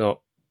 definitely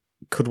not.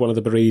 Could one of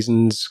the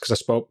reasons, because I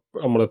spoke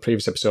on one of the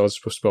previous episodes,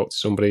 I spoke to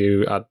somebody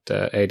who had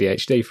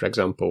ADHD, for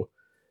example,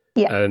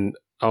 Yeah. And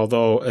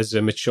although as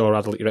a mature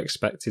adult you're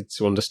expected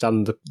to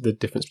understand the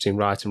difference between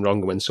right and wrong,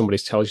 and when somebody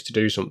tells you to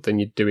do something,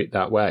 you do it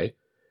that way.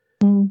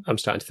 I'm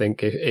starting to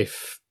think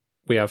if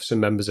we have some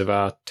members of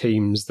our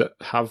teams that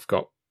have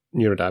got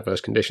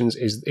neurodiverse conditions,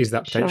 is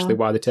that potentially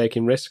why they're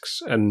taking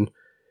risks? And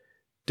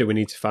do we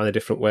need to find a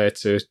different way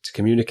to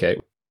communicate?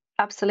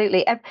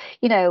 Absolutely.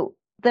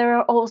 There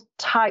are all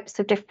types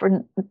of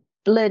different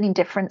learning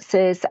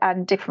differences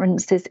and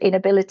differences in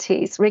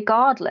abilities,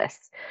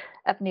 regardless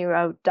of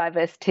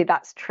neurodiversity.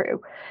 That's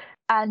true.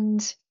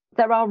 And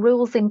there are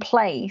rules in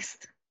place,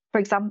 for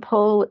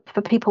example,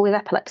 for people with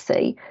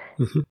epilepsy.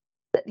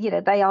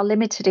 They are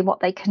limited in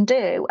what they can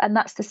do. And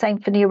that's the same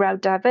for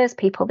neurodiverse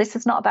people. This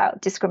is not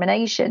about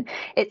discrimination.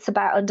 It's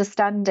about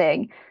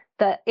understanding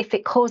that if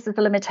it causes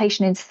a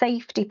limitation in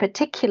safety,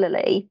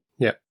 particularly,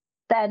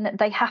 then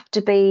they have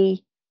to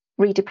be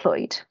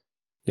redeployed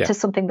to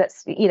something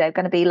that's, going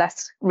to be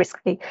less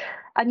risky.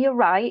 And you're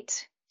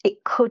right,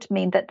 it could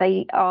mean that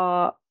they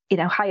are,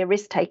 higher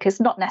risk takers,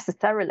 not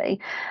necessarily.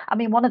 I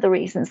mean, one of the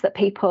reasons that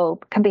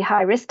people can be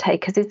high risk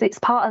takers is it's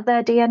part of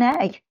their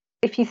DNA.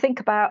 If you think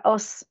about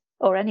us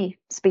or any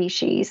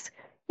species,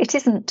 it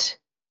isn't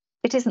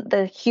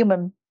the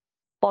human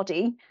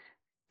body,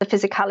 the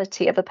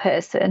physicality of a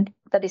person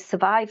that is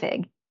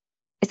surviving.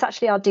 It's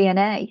actually our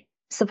DNA.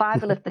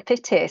 Survival of the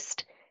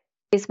fittest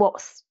is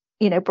what's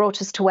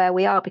brought us to where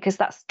we are, because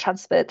that's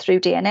transferred through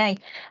DNA.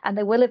 And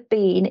there will have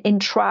been in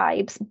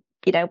tribes,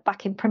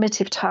 back in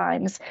primitive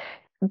times,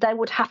 there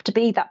would have to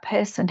be that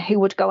person who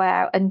would go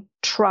out and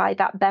try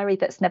that berry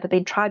that's never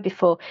been tried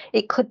before.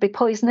 It could be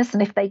poisonous,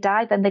 and if they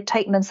die, then they've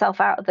taken themselves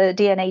out of the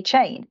DNA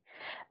chain.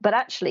 But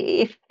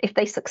actually, if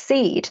they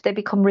succeed, they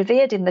become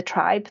revered in the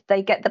tribe.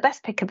 They get the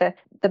best pick of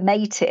the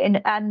mating,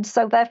 and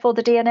so therefore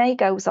the DNA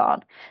goes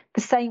on.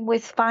 The same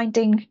with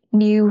finding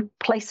new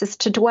places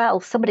to dwell.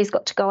 Somebody's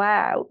got to go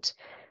out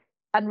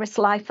and risk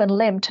life and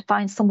limb to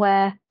find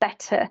somewhere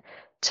better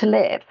to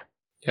live.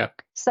 Yeah.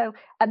 So,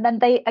 and then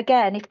they,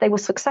 again, if they were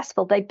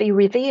successful, they'd be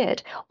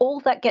revered. All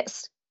that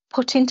gets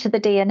put into the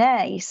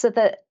DNA so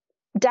that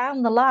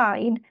down the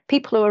line,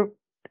 people who are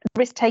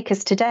risk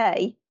takers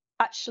today,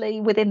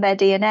 actually within their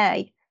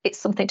DNA, it's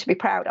something to be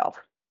proud of,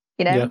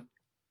 Yeah.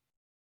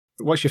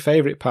 What's your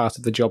favourite part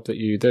of the job that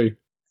you do?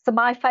 So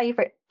my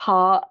favourite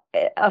part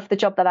of the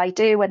job that I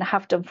do and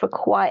have done for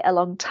quite a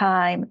long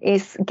time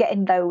is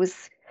getting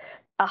those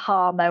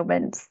aha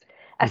moments,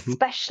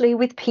 especially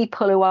with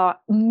people who are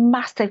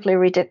massively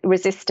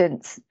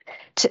resistant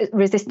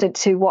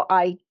to what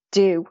I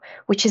do,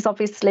 which is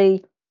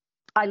obviously,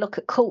 I look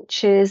at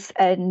cultures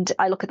and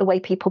I look at the way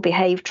people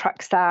behave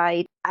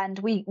trackside, and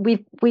we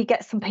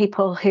get some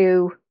people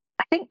who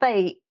I think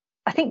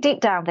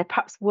deep down they're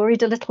perhaps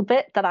worried a little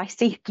bit that I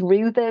see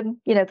through them.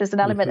 There's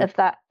an element of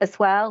that as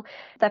well.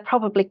 They're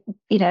probably,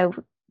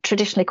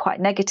 traditionally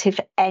quite negative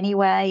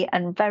anyway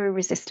and very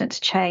resistant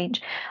to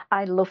change.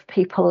 I love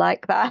people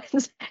like that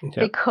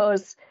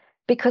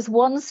because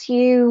once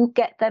you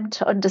get them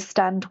to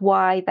understand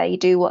why they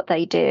do what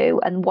they do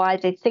and why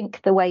they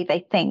think the way they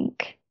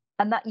think,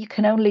 and that you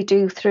can only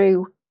do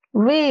through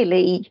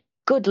really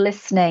good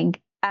listening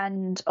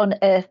and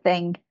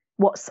unearthing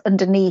what's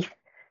underneath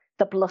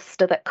the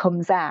bluster that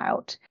comes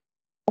out.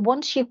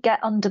 Once you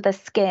get under the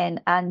skin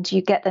and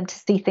you get them to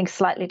see things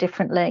slightly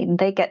differently and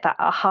they get that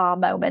aha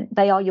moment,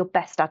 they are your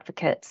best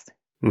advocates.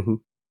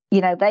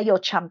 They're your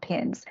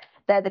champions.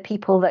 They're the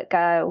people that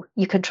go,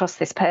 you can trust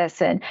this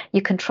person,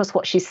 you can trust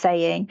what she's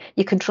saying,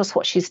 you can trust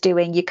what she's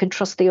doing, you can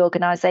trust the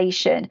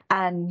organisation.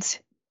 And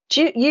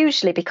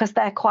usually, because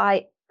they're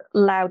quite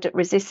loud at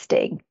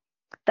resisting,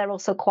 they're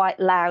also quite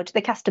loud.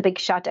 They cast a big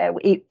shadow,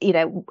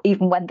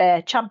 even when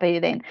they're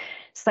championing.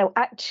 So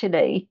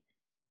actually,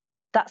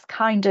 that's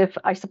kind of,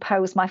 I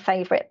suppose, my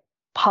favourite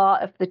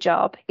part of the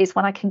job is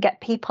when I can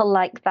get people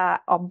like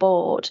that on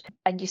board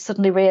and you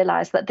suddenly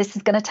realise that this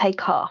is going to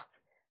take off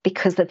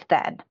because of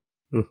them.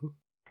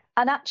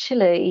 And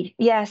actually,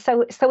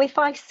 so if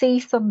I see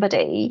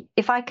somebody,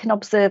 if I can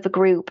observe a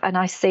group and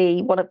I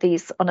see one of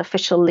these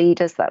unofficial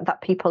leaders,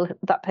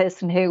 that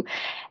person who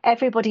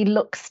everybody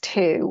looks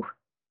to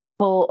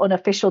for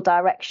unofficial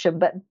direction,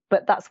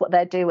 but that's what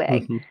they're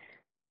doing,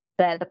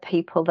 they're the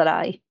people that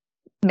I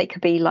make a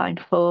beeline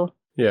for.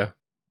 Yeah.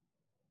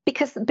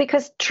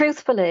 Because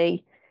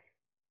truthfully,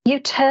 you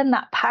turn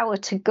that power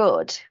to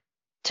good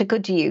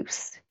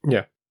use.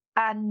 Yeah.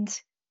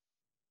 And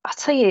I'll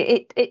tell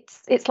you,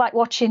 it's like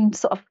watching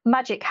sort of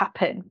magic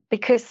happen,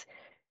 because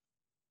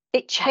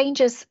it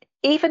changes,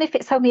 even if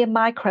it's only a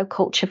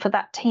microculture for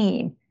that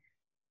team,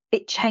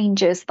 it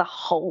changes the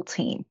whole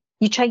team.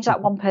 You change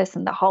that one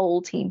person, the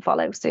whole team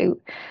follows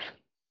suit.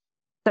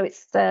 So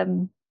it's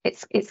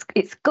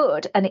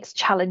good and it's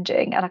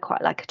challenging, and I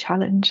quite like a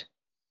challenge.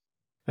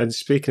 And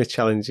speaking of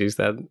challenges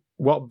then,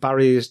 what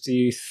barriers do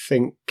you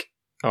think,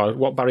 or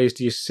what barriers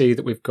do you see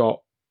that we've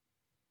got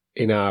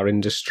in our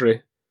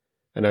industry,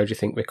 and how do you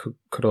think we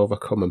could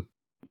overcome them?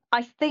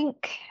 I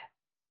think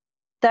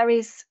there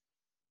is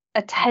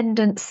a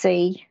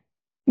tendency,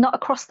 not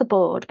across the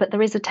board, but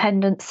there is a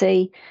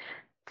tendency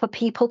for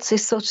people to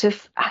sort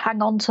of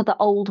hang on to the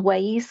old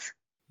ways,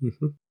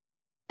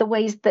 the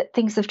ways that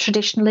things have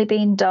traditionally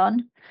been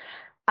done.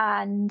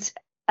 And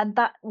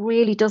that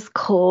really does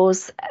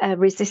cause a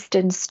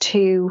resistance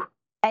to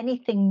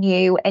anything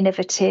new,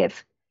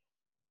 innovative.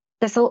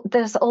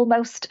 There's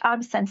almost,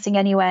 I'm sensing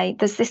anyway,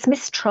 there's this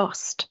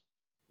mistrust.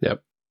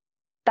 Yep.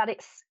 That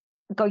it's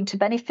going to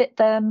benefit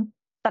them,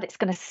 that it's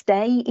going to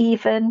stay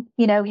even,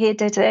 here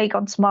today,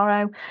 gone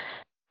tomorrow,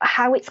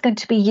 how it's going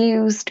to be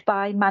used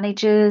by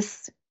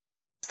managers.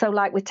 So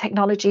like with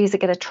technology, is it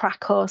going to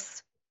track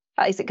us?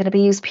 Is it going to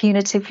be used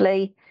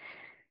punitively?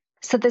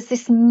 So there's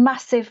this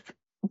massive,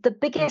 the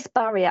biggest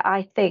barrier,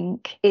 I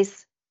think,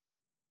 is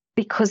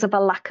because of a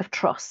lack of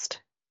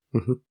trust.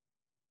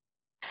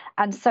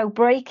 And so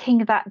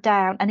breaking that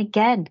down, and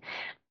again,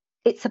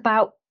 it's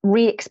about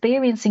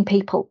re-experiencing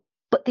people.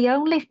 But the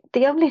only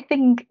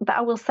thing that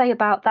I will say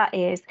about that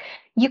is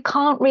you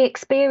can't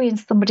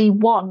re-experience somebody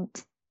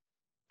once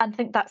and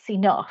think that's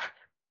enough.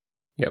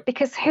 Yep.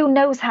 Because who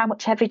knows how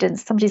much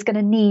evidence somebody's going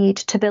to need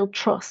to build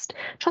trust.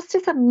 Trust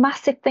is a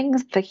massive thing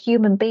for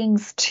human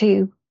beings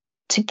to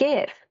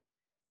give.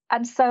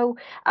 And so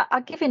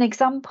I'll give you an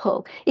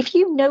example. If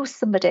you know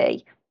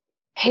somebody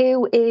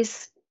who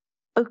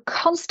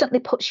constantly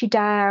puts you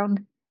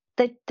down,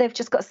 they've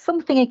just got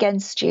something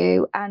against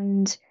you,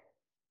 and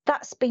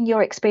that's been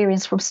your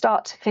experience from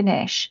start to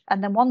finish.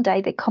 And then one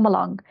day they come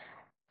along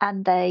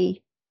and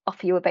they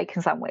offer you a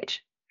bacon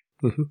sandwich,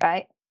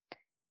 right?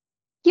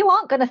 You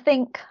aren't going to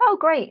think, oh,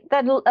 great,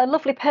 they're a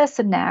lovely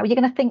person now. You're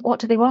going to think, what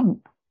do they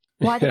want?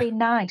 Why are they being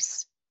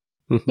nice?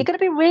 You're going to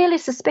be really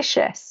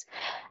suspicious.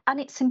 And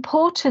it's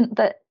important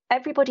that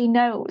everybody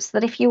knows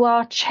that if you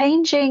are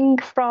changing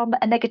from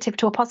a negative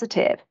to a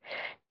positive,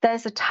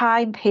 there's a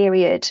time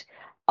period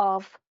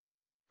of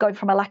going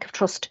from a lack of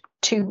trust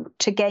to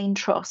gain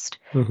trust.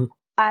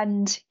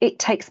 And it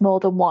takes more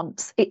than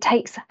once. It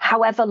takes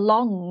however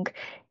long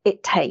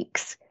it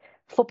takes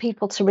for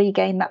people to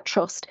regain that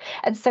trust.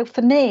 And so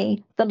for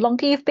me, the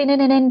longer you've been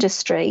in an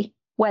industry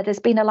where there's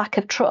been a lack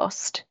of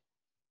trust,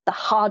 the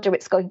harder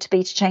it's going to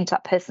be to change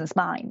that person's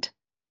mind.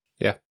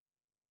 Yeah.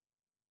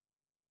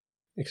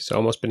 It's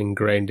almost been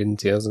ingrained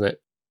into you, hasn't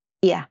it?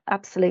 Yeah,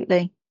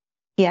 absolutely.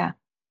 Yeah.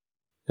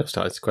 I've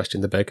started to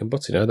question the bacon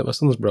butty now that my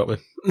son's brought me.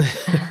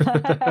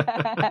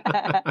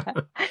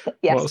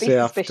 Yes, What's be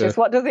suspicious.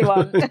 What does he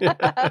want?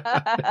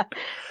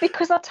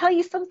 Because I'll tell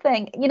you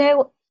something,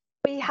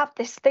 we have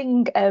this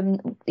thing,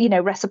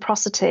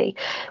 reciprocity,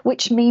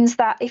 which means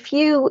that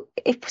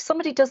if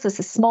somebody does us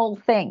a small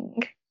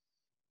thing,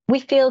 we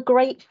feel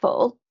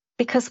grateful,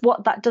 because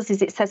what that does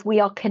is it says we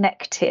are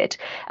connected,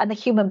 and the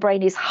human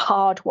brain is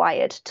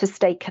hardwired to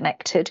stay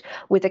connected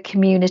with a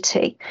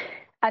community.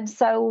 And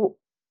so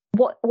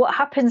what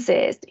happens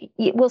is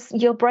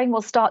your brain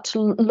will start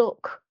to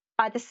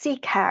either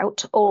seek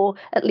out or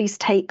at least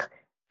take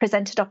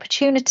presented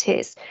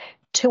opportunities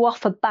to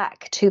offer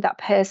back to that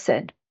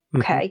person.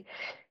 Okay.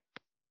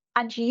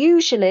 And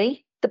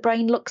usually the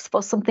brain looks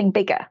for something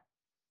bigger.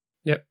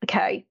 Yep.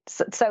 Okay.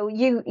 So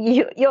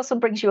your son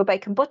brings you a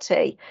bacon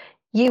butty.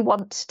 You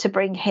want to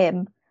bring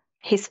him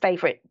his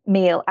favorite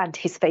meal and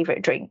his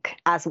favorite drink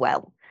as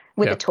well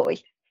with a toy.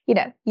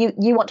 You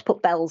want to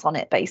put bells on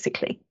it,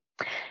 basically.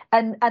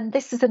 And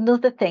this is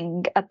another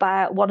thing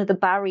about one of the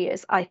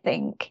barriers, I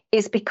think,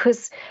 is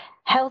because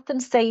health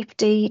and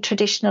safety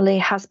traditionally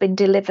has been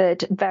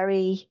delivered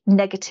very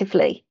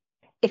negatively.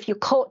 If you're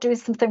caught doing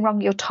something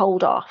wrong, you're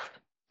told off.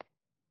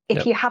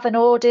 If you have an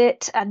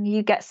audit and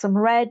you get some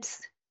reds,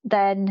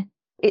 then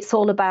it's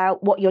all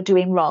about what you're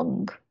doing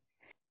wrong.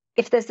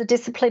 If there's a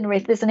disciplinary,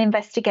 if there's an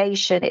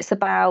investigation, it's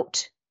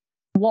about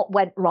what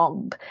went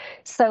wrong.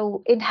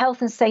 So in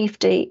health and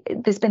safety,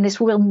 there's been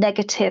this real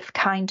negative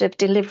kind of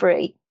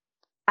delivery.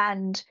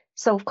 And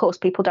so, of course,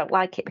 people don't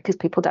like it because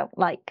people don't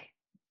like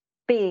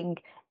being,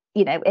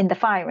 in the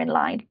firing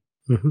line.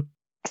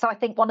 So I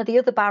think one of the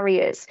other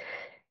barriers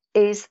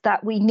is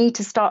that we need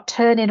to start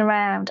turning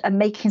around and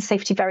making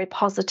safety very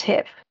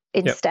positive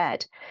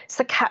instead.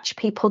 So catch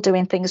people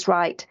doing things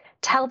right.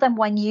 Tell them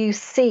when you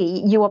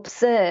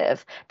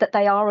observe that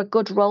they are a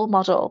good role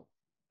model.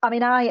 I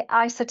mean,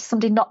 I said to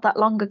somebody not that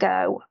long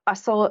ago, I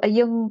saw a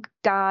young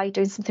guy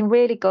doing something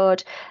really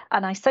good.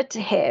 And I said to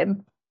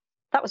him,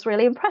 that was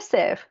really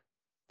impressive.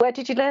 Where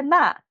did you learn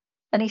that?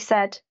 And he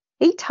said,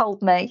 he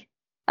told me.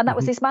 And that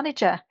was his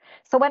manager.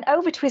 So I went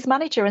over to his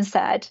manager and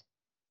said,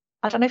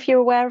 I don't know if you're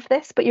aware of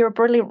this, but you're a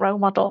brilliant role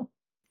model.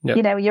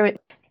 Yep.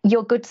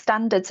 Your good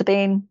standards are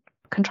being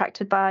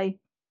contracted by,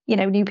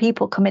 new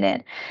people coming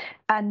in.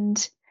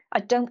 And I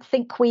don't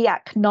think we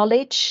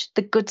acknowledge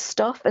the good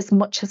stuff as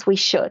much as we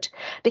should.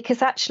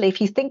 Because actually,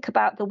 if you think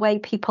about the way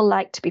people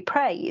like to be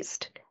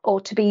praised or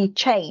to be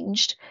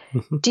changed,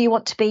 do you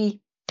want to be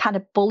kind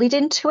of bullied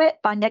into it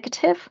by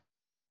negative?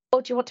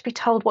 Or do you want to be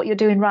told what you're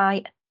doing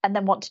right and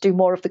then want to do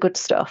more of the good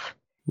stuff?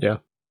 Yeah.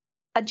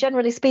 And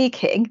generally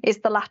speaking, it's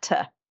the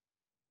latter.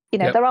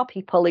 There are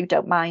people who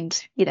don't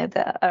mind,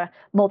 that are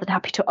more than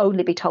happy to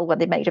only be told when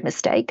they made a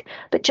mistake.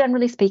 But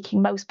generally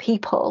speaking, most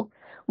people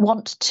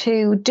want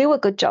to do a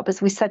good job,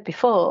 as we said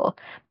before,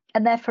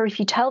 And therefore, if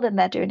you tell them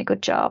they're doing a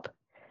good job,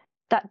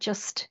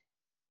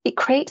 it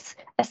creates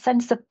a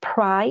sense of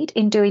pride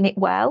in doing it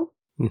well,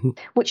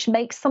 which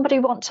makes somebody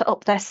want to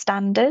up their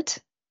standard.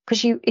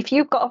 Because if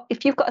you've got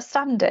a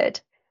standard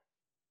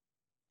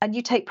and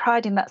you take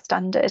pride in that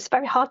standard, it's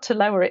very hard to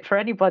lower it for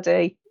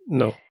anybody.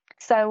 No.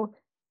 So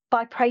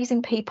by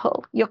praising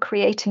people, you're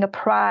creating a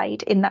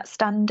pride in that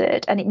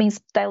standard, and it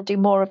means they'll do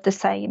more of the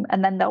same,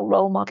 and then they'll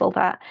role model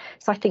that.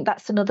 So I think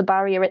that's another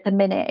barrier at the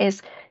minute,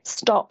 is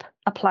stop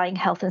applying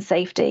health and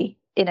safety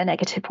in a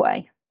negative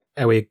way.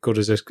 Are we good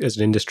as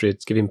an industry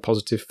at giving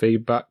positive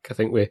feedback? I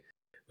think we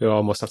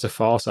almost have to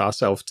force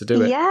ourselves to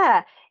do it.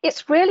 Yeah,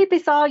 it's really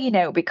bizarre,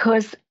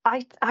 because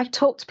I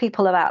talk to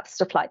people about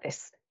stuff like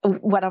this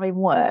when I'm in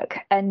work,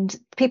 and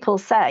people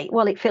say,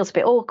 well, it feels a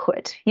bit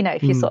awkward,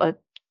 if you sort of,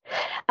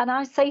 and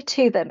I say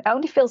to them, it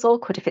only feels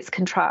awkward if it's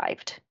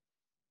contrived.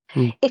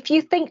 If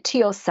you think to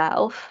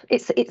yourself,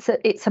 it's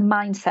a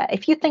mindset.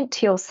 If you think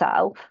to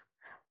yourself,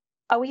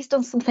 oh, he's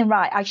done something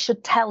right, I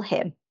should tell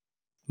him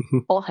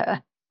or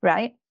her,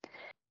 right?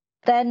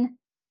 Then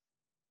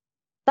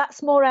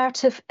that's more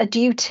out of a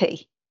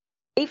duty.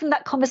 Even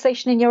that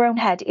conversation in your own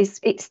head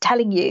it's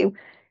telling you,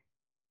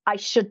 I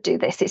should do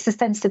this. It's a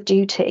sense of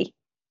duty.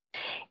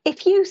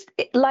 If you,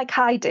 like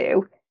I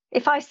do,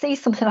 if I see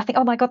something, I think,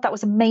 oh my God, that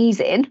was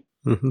amazing.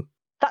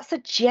 That's a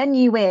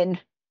genuine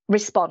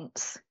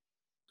response.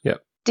 Yeah.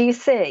 Do you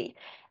see?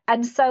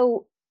 And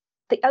so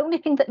the only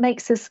thing that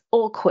makes us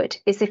awkward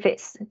is if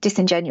it's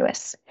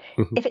disingenuous.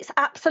 If it's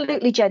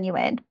absolutely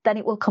genuine, then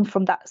it will come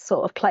from that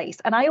sort of place.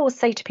 And I always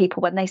say to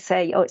people when they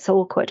say, oh, it's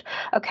awkward.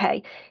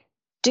 Okay.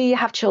 Do you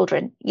have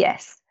children?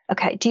 Yes.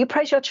 Okay. Do you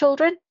praise your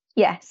children?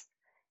 Yes.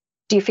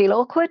 Do you feel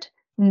awkward?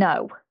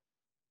 No.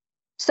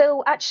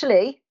 So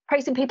actually,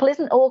 praising people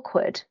isn't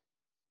awkward.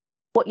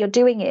 What you're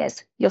doing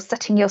is you're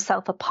setting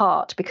yourself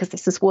apart, because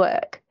this is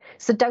work.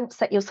 So don't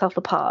set yourself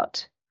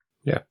apart.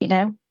 Yeah.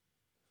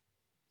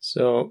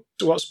 So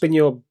what's been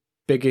your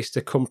biggest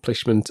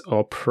accomplishment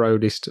or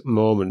proudest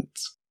moment?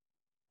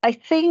 I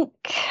think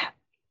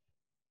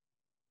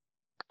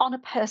on a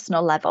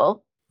personal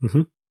level,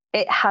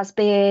 it has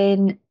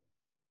been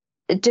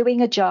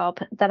doing a job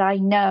that I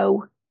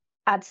know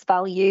adds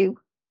value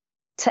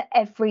to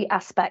every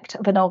aspect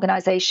of an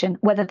organisation,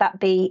 whether that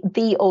be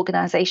the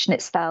organisation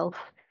itself,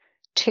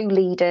 to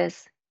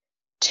leaders,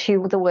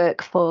 to the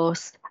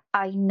workforce.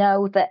 I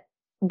know that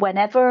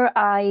whenever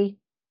I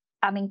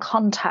am in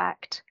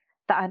contact,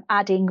 that I'm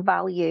adding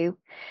value,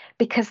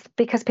 because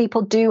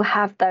people do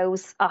have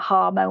those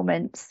aha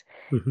moments.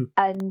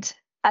 And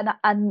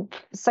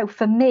so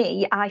for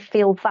me, I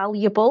feel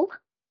valuable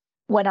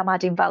when I'm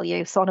adding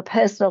value. So on a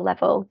personal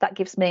level, that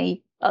gives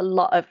me a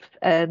lot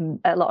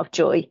of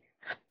joy.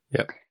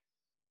 Yeah.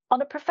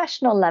 On a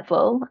professional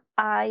level,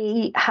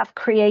 I have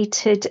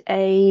created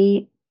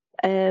a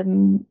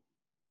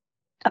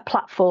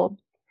platform,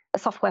 a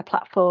software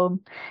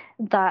platform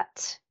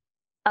that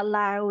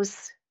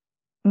allows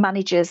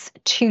managers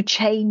to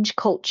change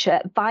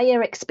culture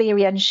via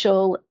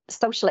experiential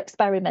social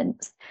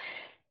experiments.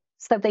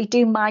 So they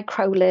do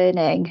micro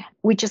learning.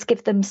 We just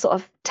give them sort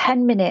of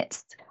 10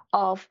 minutes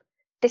of,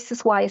 this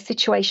is why a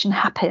situation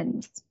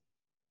happens.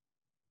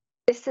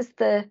 This is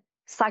the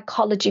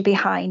psychology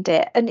behind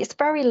it. And it's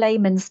very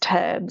layman's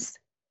terms.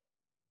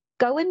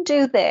 Go and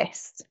do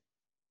this,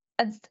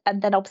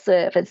 and then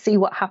observe and see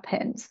what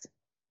happens,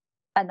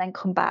 and then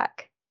come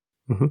back.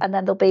 And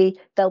then there'll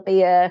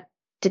be a,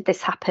 did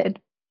this happen?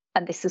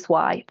 And this is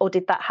why. Or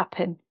did that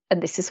happen?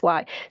 And this is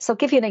why. So I'll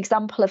give you an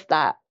example of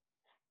that.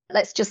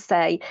 Let's just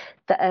say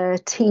that a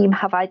team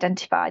have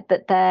identified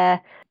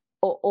that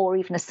or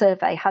even a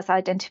survey has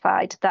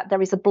identified that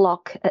there is a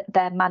block at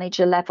their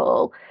manager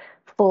level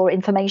for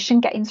information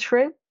getting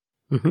through.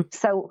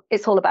 So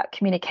it's all about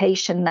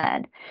communication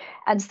then.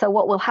 And so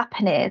what will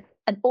happen is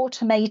an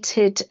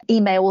automated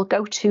email will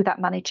go to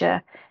that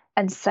manager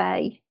and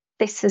say,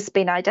 this has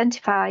been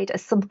identified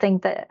as something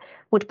that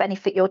would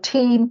benefit your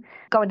team.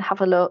 Go and have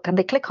a look. And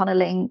they click on a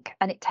link,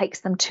 and it takes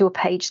them to a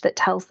page that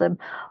tells them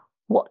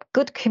what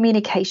good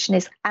communication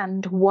is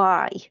and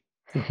why.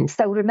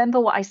 So remember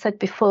what I said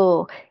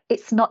before.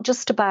 It's not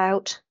just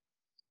about,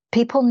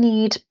 people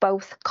need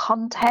both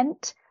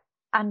content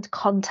and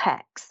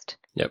context.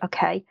 Yep.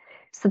 Okay.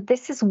 So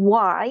this is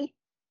why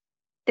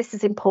this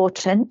is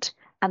important,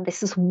 and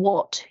this is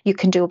what you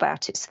can do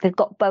about it. So they've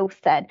got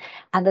both then,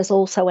 and there's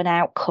also an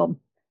outcome.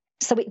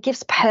 So it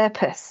gives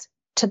purpose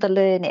to the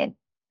learning.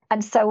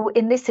 And so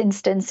in this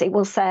instance, it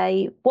will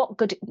say what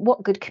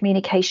good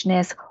communication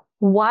is,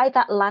 why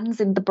that lands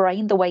in the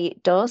brain the way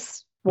it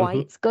does, why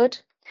it's good.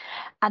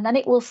 And then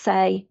it will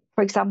say,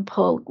 for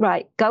example,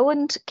 right, go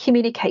and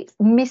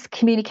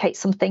miscommunicate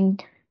something,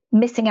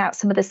 missing out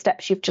some of the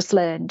steps you've just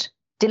learned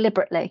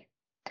deliberately.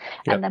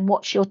 Yep. And then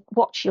watch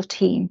your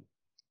team.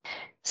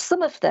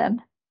 Some of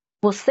them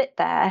will sit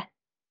there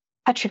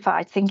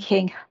petrified,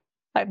 thinking,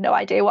 I have no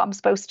idea what I'm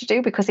supposed to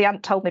do because he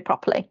hadn't told me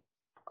properly.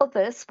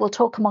 Others will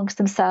talk amongst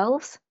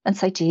themselves and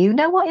say, do you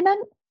know what he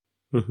meant?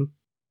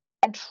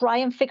 And try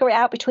and figure it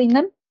out between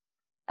them.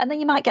 And then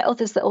you might get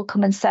others that will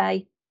come and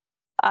say,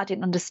 I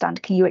didn't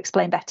understand. Can you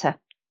explain better?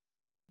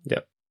 Yeah.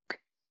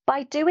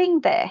 By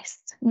doing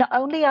this, not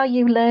only are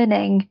you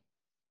learning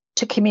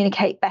to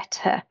communicate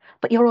better,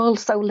 but you're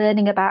also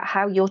learning about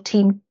how your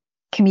team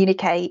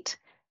communicate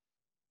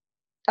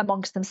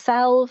amongst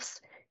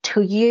themselves,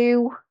 to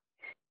you,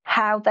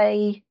 how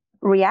they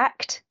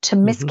react to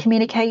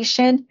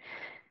miscommunication.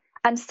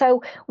 And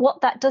so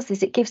what that does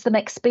is it gives them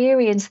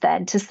experience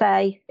then to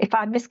say, if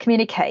I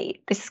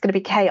miscommunicate, this is going to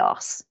be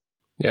chaos.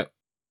 Yeah.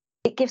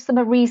 It gives them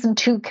a reason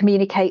to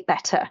communicate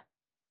better.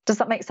 Does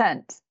that make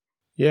sense?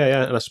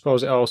 Yeah. And I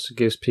suppose it also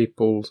gives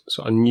people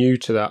sort of new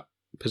to that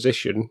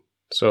position,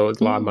 so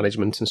line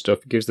management and stuff,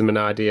 it gives them an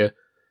idea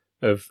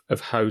of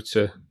how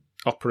to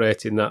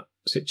operate in that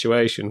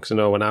situation. Because I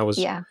know when I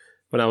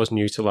was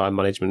new to line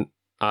management,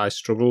 I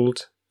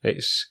struggled.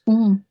 It's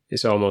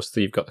almost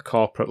that you've got the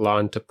corporate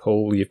line to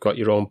pull, you've got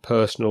your own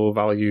personal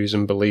values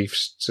and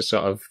beliefs to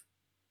sort of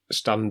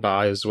stand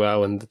by as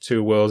well, and the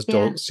two worlds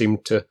don't seem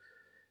to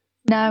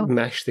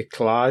mesh, they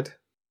collide.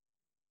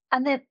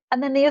 And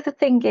then the other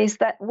thing is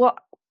that what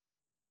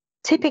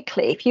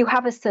typically, if you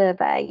have a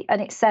survey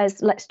and it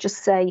says, let's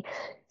just say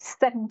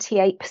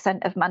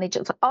 78% of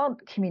managers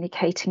aren't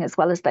communicating as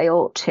well as they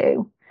ought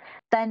to,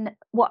 then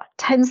what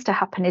tends to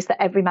happen is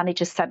that every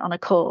manager is sent on a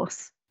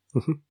course,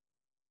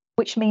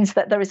 which means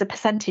that there is a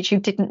percentage who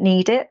didn't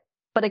need it,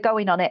 but are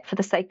going on it for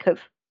the sake of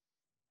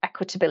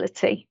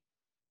equitability.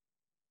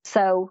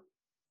 So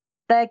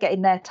they're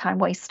getting their time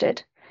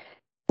wasted.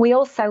 We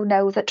also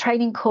know that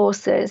training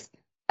courses,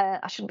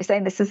 I shouldn't be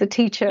saying this as a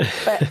teacher,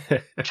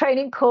 but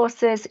training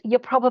courses, you're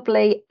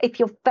probably, if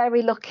you're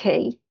very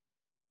lucky,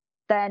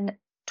 then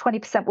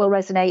 20% will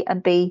resonate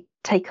and be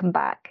taken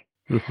back.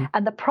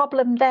 And the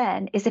problem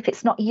then is if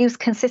it's not used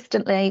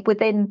consistently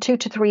within 2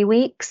 to 3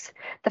 weeks,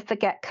 the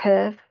forget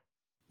curve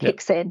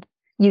kicks in.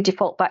 You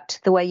default back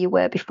to the way you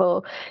were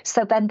before.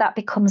 So then that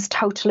becomes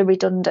totally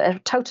redundant, a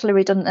totally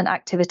redundant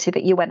activity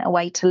that you went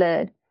away to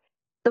learn.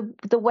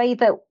 The way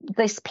that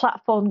this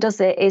platform does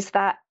it is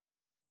that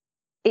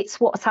it's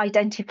what's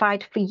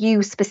identified for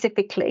you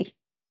specifically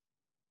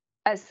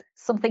as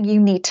something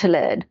you need to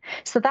learn.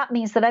 So that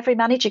means that every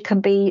manager can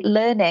be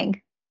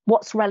learning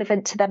what's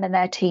relevant to them and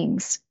their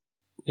teams.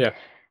 Yeah.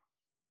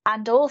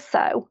 And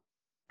also,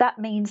 that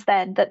means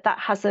then that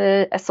has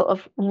a sort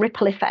of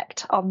ripple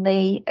effect on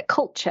the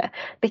culture,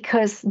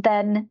 because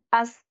then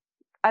as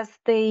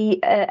the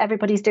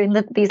everybody's doing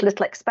these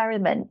little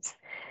experiments,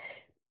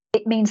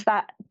 it means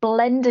that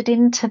blended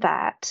into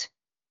that,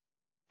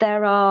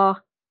 there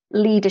are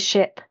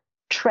leadership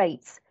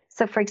traits.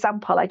 So, for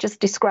example, I just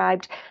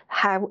described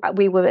how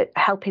we were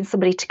helping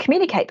somebody to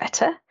communicate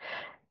better,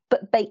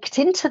 but baked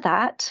into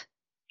that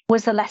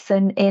was a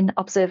lesson in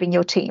observing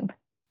your team.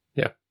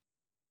 Yeah.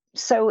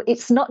 So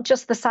it's not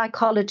just the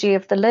psychology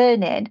of the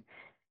learning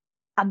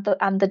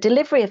and the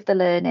delivery of the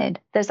learning.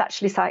 There's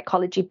actually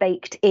psychology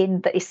baked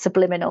in that is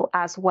subliminal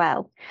as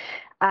well.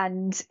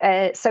 And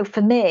so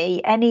for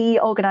me, any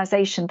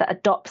organisation that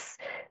adopts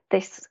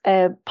this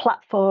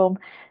platform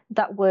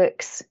that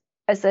works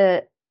as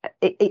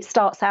it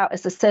starts out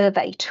as a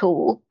survey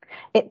tool,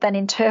 it then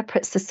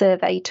interprets the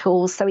survey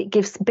tool, so it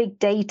gives big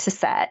data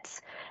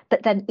sets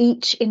that then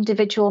each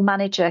individual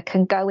manager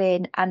can go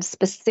in and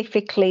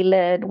specifically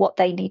learn what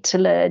they need to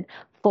learn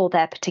for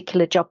their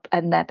particular job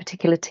and their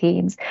particular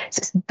teams. So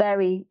it's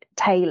very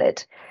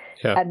tailored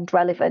and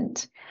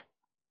relevant.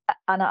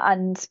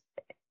 And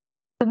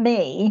for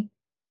me,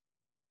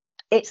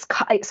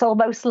 it's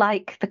almost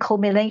like the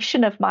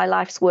culmination of my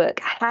life's work.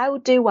 How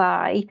do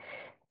I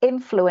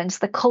influence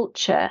the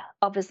culture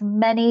of as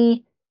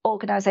many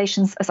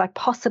organizations as I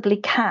possibly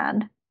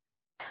can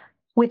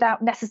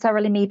without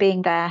necessarily me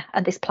being there,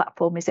 and this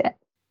platform is it?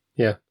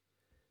 Yeah,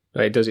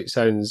 it does. It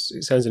sounds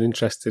an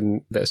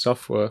interesting bit of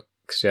software,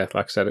 because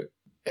like I said,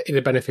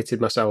 it benefited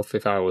myself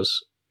if I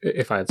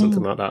had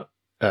something like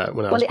that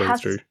when I was going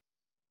through.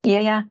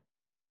 Yeah,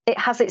 it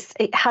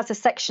has a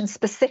section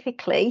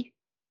specifically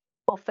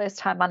for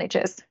first-time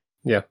managers.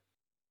 Yeah.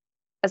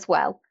 As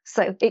well.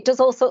 So it does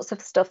all sorts of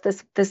stuff.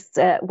 There's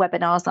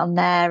webinars on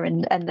there,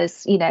 and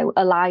there's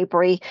a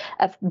library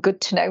of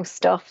good to know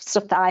stuff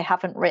that I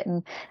haven't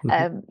written,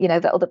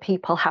 that other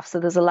people have. So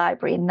there's a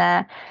library in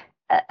there,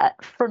 a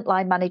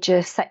frontline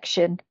manager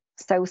section,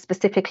 so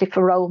specifically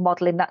for role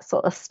modeling, that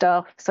sort of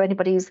stuff. So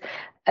anybody who's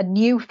a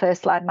new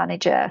first line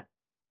manager,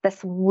 there's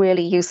some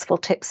really useful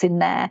tips in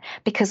there,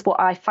 because what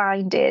I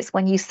find is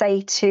when you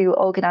say to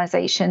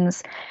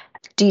organizations,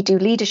 do you do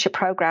leadership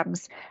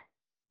programs?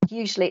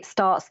 Usually it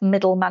starts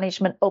middle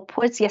management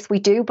upwards. Yes, we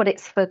do, but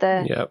it's for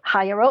the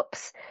higher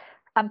ups.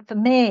 And for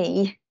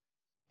me,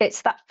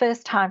 it's that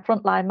first time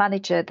frontline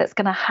manager that's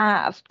going to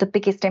have the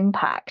biggest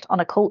impact on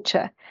a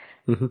culture.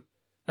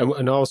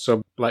 And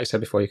also, like I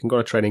said before, you can go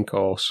on a training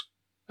course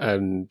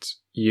and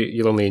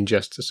you'll only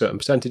ingest a certain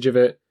percentage of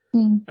it.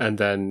 And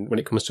then when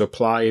it comes to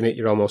applying it,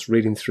 you're almost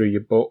reading through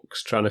your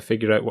books, trying to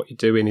figure out what you're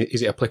doing.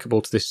 Is it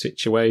applicable to this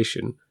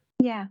situation?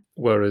 Yeah.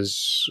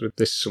 Whereas with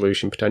this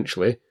solution,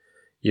 potentially,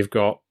 you've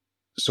got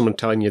someone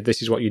telling you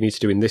this is what you need to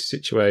do in this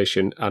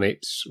situation, and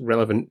it's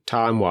relevant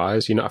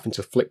time-wise. You're not having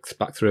to flick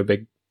back through a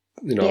big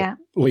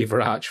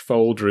lever arch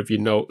folder of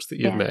your notes that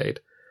you've made,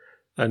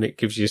 and it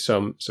gives you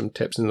some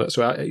tips and that.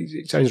 So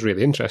it sounds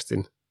really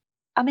interesting.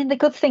 I mean, the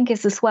good thing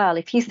is as well,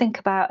 if you think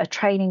about a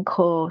training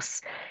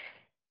course,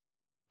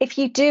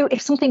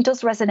 if something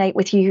does resonate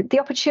with you, the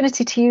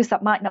opportunity to use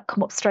that might not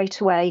come up straight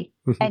away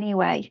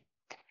anyway.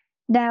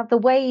 Now, the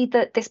way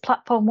that this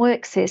platform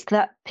works is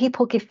that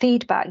people give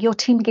feedback, your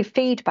team give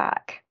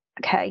feedback,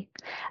 okay?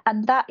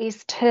 And that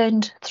is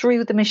turned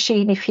through the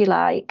machine, if you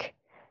like,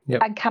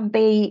 and can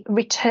be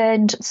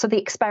returned. So the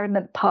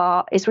experiment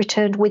part is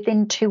returned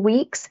within 2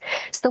 weeks.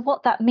 So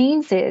what that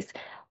means is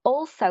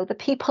also the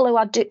people who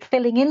are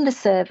filling in the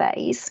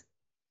surveys,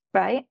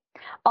 right,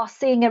 are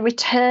seeing a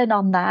return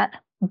on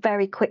that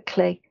very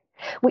quickly,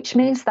 which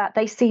means that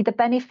they see the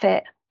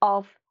benefit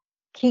of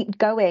keep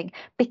going.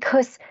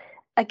 Because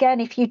again,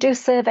 if you do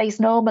surveys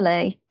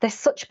normally, there's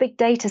such big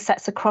data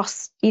sets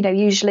across,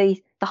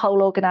 usually the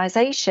whole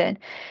organization,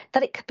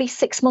 that it could be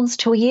 6 months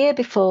to a year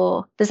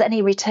before there's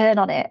any return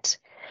on it.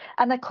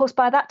 And of course,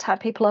 by that time,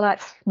 people are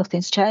like,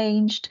 nothing's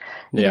changed.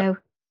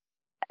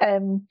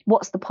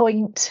 What's the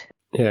point?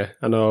 Yeah,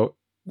 I know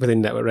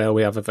within Network Rail,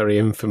 we have a very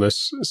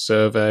infamous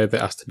survey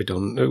that has to be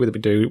done, we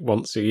do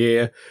once a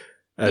year.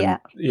 And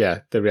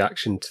the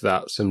reaction to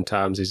that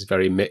sometimes is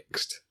very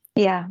mixed.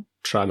 Yeah.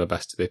 Try my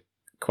best to be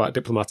quite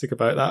diplomatic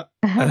about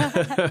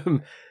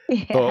that.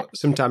 But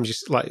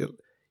sometimes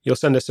you'll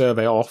send a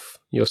survey off,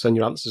 you'll send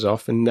your answers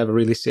off and never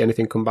really see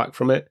anything come back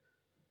from it.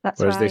 That's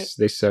Whereas right.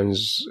 this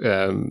sounds,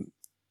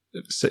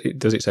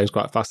 it sounds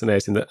quite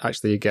fascinating that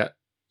actually you get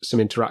some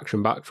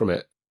interaction back from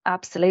it.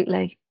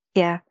 Absolutely.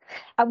 Yeah.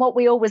 And what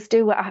we always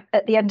do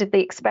at the end of the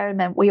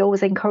experiment, we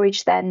always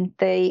encourage then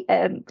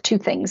the 2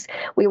 things.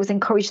 We always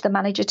encourage the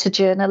manager to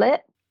journal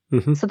it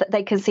so that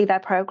they can see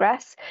their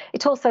progress.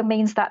 It also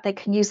means that they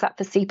can use that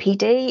for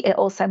CPD. It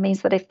also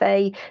means that if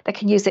they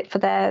can use it for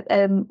their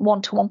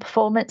one-to-one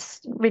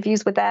performance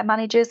reviews with their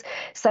managers.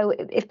 So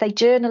if they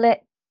journal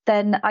it,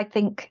 then I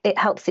think it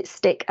helps it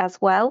stick as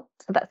well.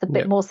 So that's a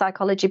bit more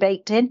psychology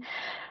baked in.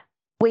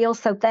 We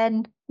also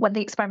then, when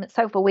the experiment's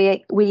over,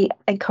 we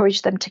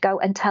encourage them to go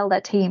and tell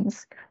their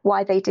teams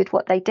why they did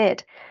what they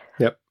did.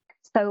 Yep.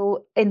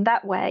 So in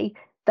that way,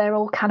 they're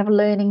all kind of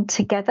learning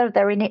together.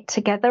 They're in it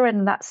together.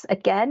 And that's,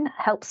 again,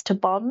 helps to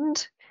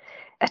bond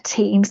a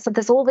team. So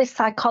there's all this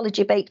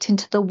psychology baked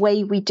into the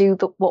way we do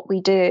what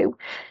we do,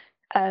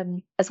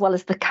 as well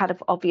as the kind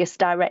of obvious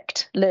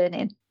direct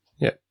learning.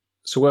 Yeah.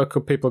 So where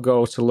could people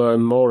go to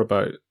learn more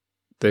about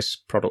this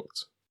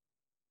product?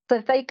 So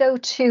if they go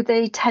to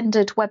the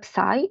Tended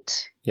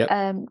website,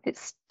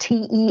 it's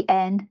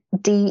TENDED,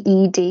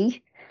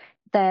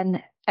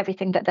 then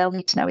everything that they'll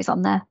need to know is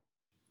on there.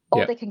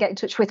 Or they can get in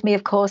touch with me,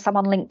 of course. I'm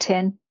on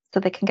LinkedIn, so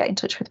they can get in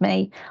touch with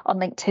me on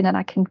LinkedIn and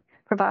I can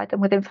provide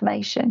them with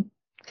information.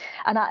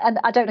 And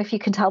I don't know if you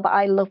can tell, but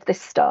I love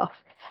this stuff.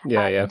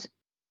 And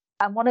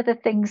one of the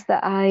things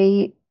that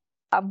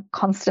I'm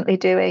constantly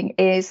doing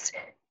is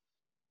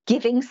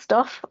giving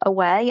stuff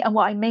away. And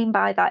what I mean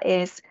by that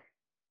is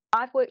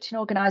I've worked in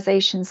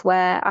organisations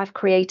where I've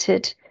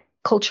created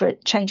culture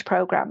change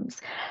programs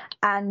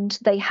and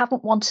they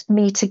haven't wanted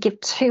me to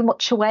give too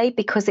much away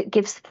because it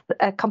gives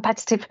a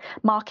competitive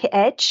market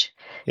edge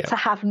to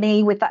have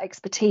me with that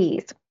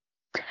expertise.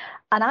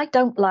 And I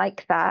don't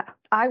like that.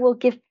 I will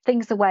give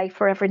things away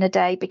forever and a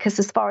day because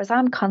as far as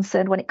I'm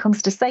concerned, when it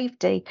comes to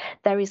safety,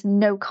 there is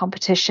no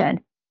competition.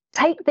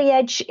 Take the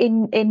edge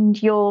in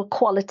your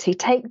quality,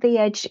 take the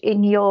edge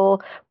in your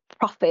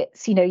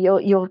profits,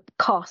 your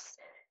costs.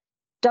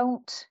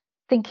 Don't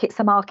think it's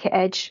a market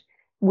edge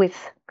with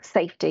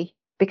safety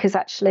because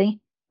actually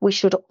we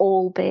should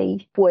all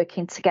be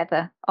working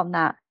together on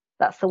that.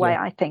 That's the way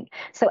I think.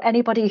 So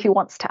anybody who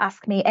wants to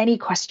ask me any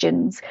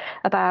questions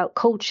about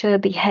culture,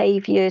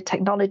 behaviour,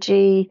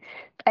 technology,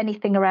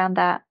 anything around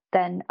that,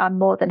 then I'm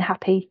more than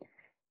happy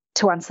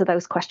to answer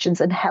those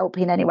questions and help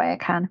in any way I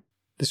can.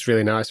 It's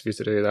really nice of you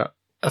to do that.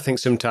 I think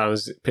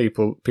sometimes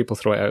people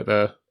throw it out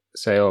there,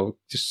 say, oh,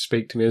 just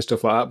speak to me and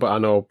stuff like that. But I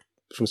know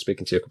from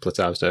speaking to you a couple of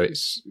times now,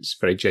 it's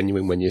very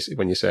genuine when you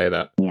say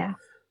that. Yeah.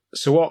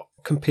 So what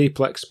can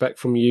people expect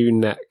from you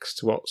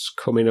next? What's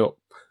coming up?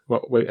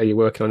 What are you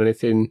working on?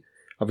 Anything?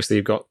 Obviously,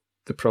 you've got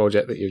the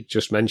project that you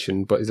just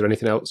mentioned, but is there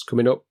anything else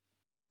coming up?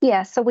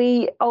 Yeah. So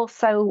we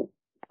also,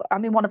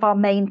 one of our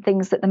main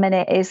things at the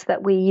minute is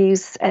that we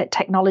use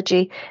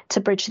technology to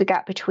bridge the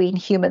gap between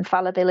human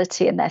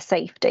fallibility and their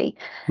safety.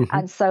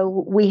 And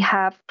so we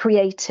have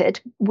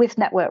created with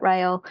Network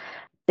Rail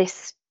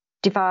this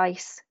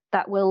device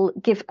that will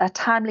give a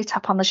timely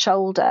tap on the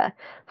shoulder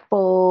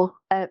for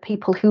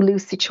people who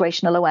lose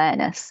situational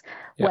awareness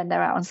when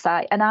they're out on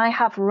site. And I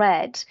have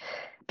read,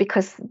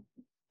 because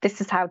this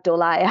is how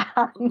dull I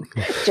am,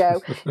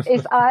 Joe,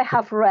 is I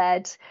have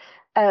read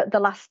the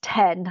last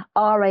 10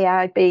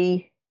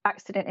 RAIB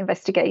accident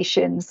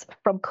investigations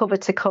from cover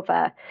to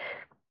cover.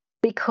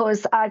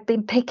 because I've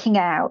been picking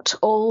out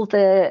all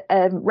the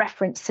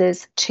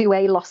references to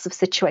a loss of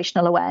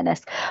situational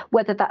awareness,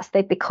 whether that's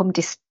they've become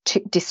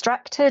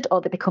distracted,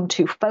 or they become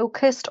too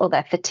focused, or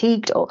they're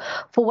fatigued, or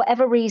for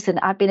whatever reason,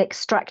 I've been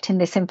extracting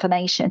this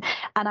information.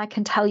 And I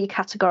can tell you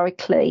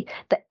categorically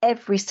that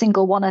every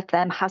single one of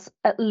them has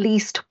at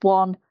least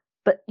one,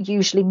 but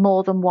usually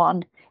more than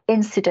one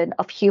incident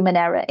of human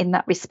error in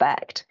that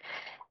respect.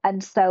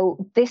 And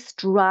so this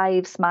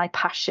drives my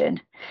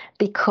passion,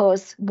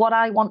 because what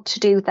I want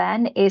to do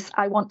then is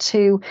I want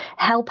to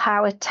help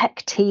our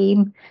tech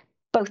team,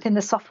 both in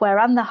the software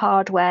and the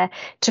hardware,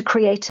 to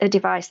create a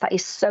device that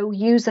is so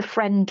user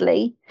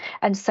friendly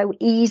and so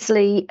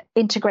easily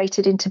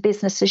integrated into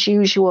business as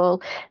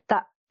usual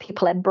that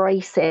people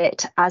embrace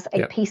it as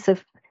a piece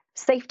of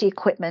safety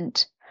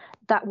equipment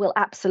that will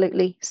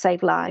absolutely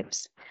save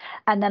lives.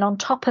 And then on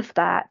top of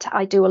that,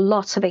 I do a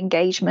lot of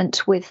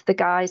engagement with the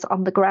guys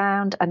on the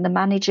ground and the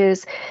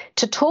managers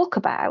to talk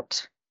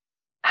about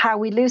how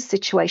we lose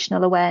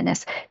situational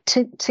awareness,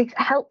 to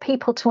help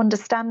people to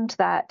understand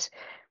that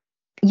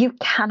you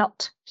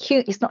cannot,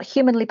 it's not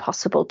humanly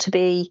possible to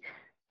be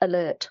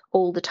alert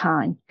all the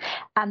time,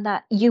 and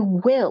that you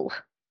will,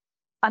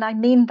 and I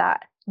mean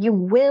that, you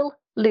will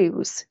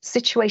lose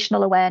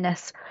situational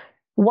awareness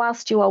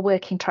whilst you are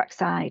working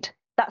trackside.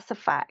 That's a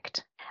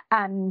fact.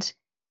 And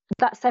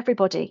that's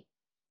everybody.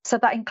 So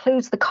that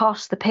includes the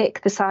cost, the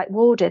pick, the site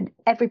warden.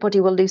 Everybody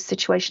will lose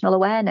situational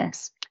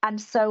awareness. And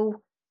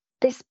so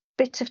this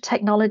bit of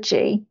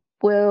technology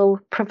will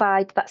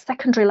provide that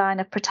secondary line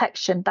of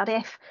protection, that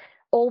if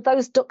all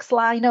those ducks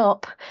line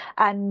up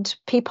and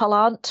people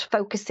aren't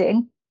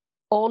focusing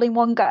all in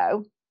one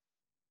go,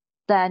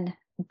 then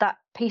that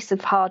piece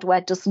of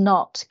hardware does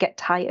not get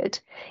tired.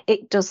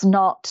 It does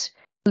not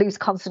lose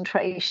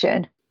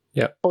concentration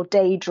or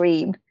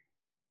daydream.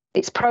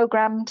 It's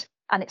programmed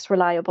and it's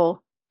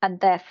reliable, and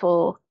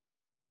therefore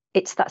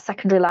it's that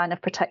secondary line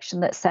of protection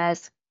that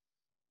says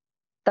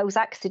those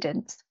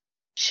accidents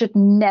should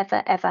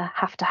never, ever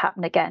have to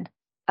happen again.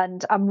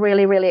 And I'm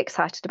really, really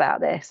excited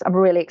about this. I'm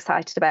really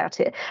excited about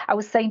it. I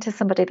was saying to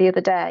somebody the other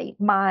day,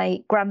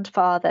 my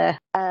grandfather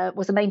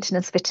was a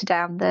maintenance fitter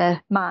down the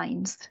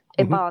mines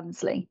in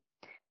Barnsley,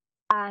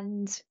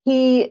 and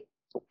he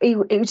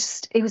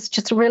was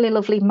just a really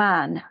lovely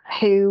man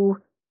who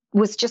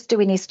was just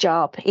doing his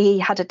job. He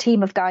had a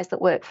team of guys that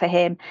worked for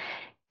him,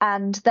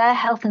 and their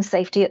health and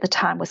safety at the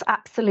time was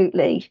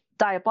absolutely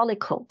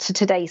diabolical to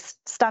today's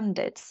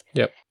standards.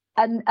 Yep.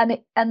 And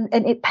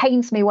it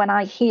pains me when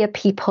I hear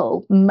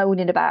people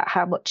moaning about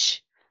how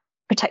much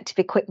protective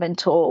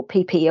equipment or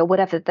PPE or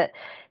whatever that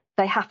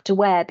they have to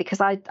wear,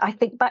 because I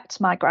think back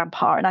to my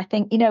grandpa and I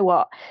think, you know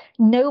what,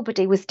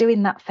 nobody was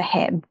doing that for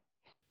him.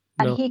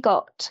 And he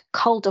got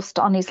coal dust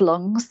on his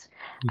lungs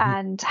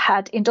and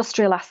had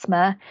industrial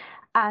asthma.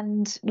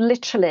 And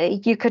literally,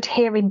 you could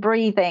hear him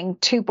breathing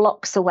 2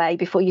 blocks away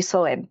before you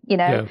saw him. You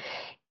know,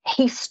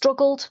 he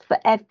struggled for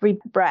every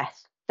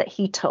breath that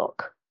he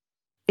took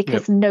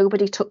because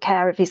nobody took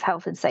care of his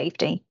health and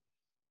safety.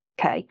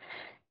 Okay.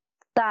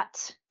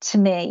 That to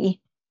me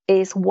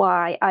is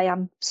why I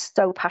am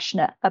so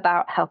passionate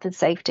about health and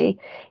safety,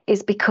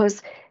 is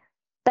because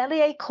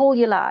bellyache all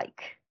you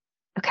like.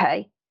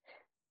 Okay.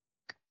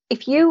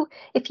 If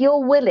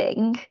you're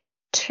willing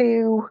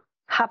to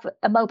have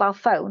a mobile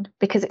phone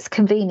because it's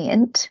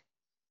convenient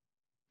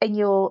in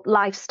your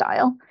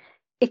lifestyle,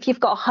 if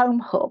you've got a home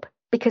hub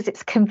because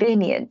it's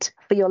convenient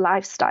for your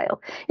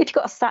lifestyle, if you've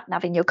got a sat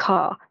nav in your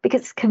car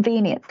because it's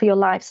convenient for your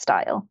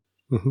lifestyle,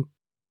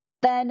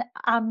 then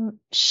I'm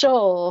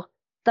sure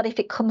that if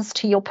it comes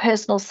to your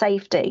personal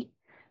safety,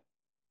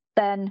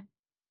 then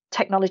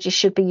technology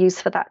should be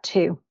used for that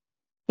too.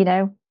 You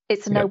know,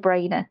 it's a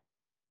no-brainer.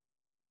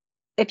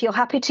 If you're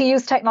happy to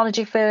use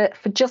technology for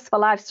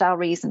lifestyle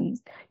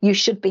reasons, you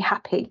should be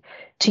happy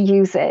to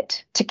use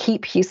it to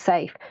keep you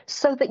safe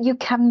so that you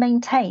can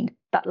maintain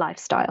that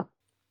lifestyle.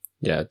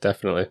 Yeah,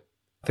 definitely.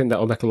 I think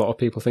that'll make a lot of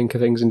people think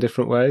of things in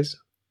different ways.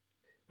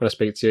 When I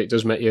speak to you, it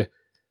does make you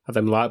have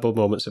them light bulb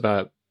moments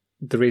about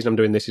the reason I'm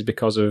doing this is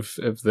because of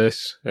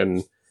this,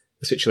 and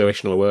the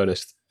situational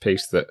awareness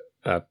piece that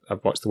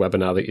I've watched the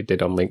webinar that you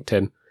did on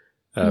LinkedIn.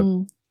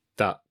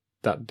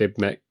 That did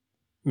make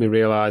me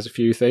realise a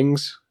few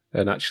things.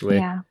 And actually,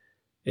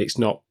 it's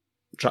not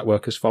track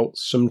workers' fault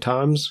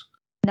sometimes.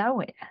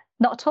 No,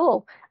 not at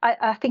all.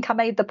 I think I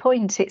made the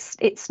point.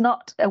 It's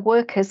not a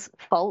worker's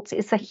fault.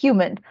 It's a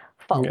human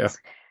fault. Yeah.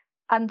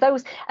 And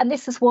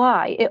this is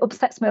why it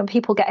upsets me when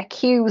people get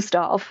accused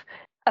of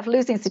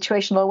losing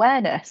situational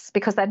awareness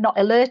because they're not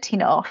alert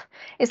enough.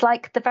 It's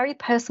like the very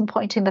person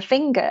pointing the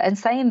finger and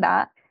saying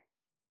that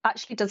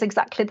actually does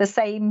exactly the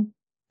same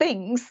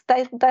things.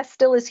 They're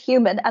still as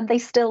human and they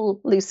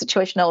still lose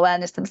situational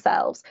awareness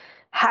themselves.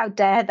 How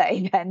dare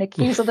they then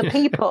accuse other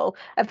people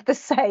of the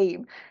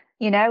same?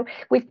 You know,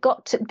 we've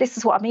got to, this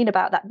is what I mean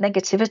about that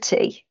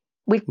negativity.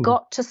 We've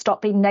got to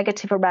stop being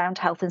negative around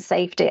health and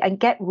safety and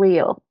get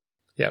real.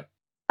 Yeah.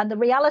 And the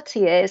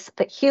reality is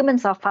that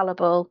humans are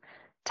fallible.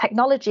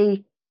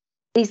 Technology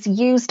is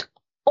used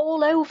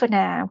all over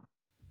now.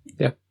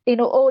 Yeah. in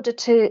order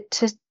to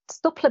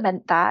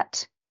supplement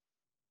that,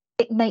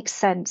 it makes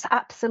sense,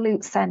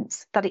 absolute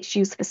sense, that it's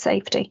used for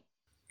safety.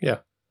 Yeah.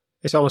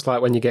 It's almost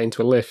like when you get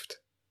into a lift.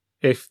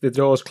 If the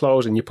door's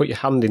closing, you put your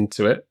hand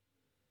into it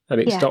and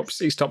it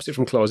stops it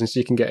from closing so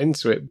you can get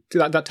into it.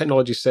 That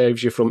technology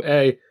saves you from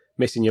A,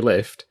 missing your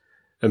lift,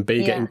 and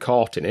B, getting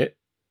caught in it.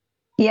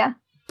 Yeah.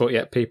 But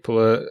yet people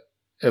are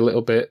a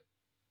little bit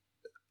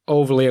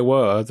overly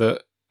aware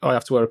that I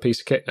have to wear a piece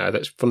of kit now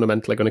that's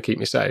fundamentally going to keep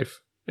me safe.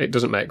 It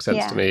doesn't make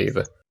sense to me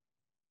either.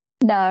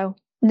 No.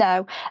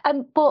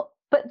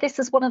 But this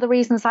is one of the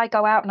reasons I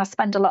go out and I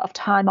spend a lot of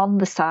time on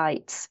the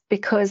sites,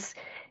 because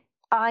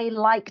I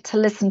like to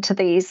listen to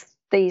these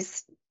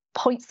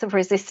points of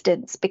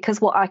resistance,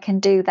 because what I can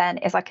do then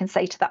is I can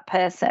say to that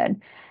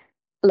person,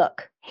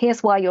 look,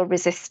 here's why you're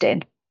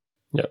resisting.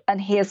 Yep.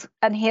 And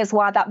here's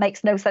why that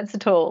makes no sense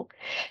at all.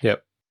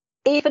 Yep.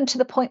 Even to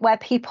the point where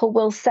people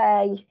will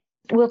say,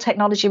 will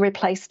technology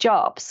replace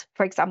jobs,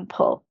 for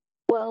example?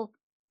 Well,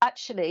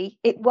 actually,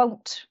 it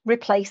won't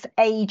replace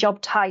a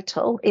job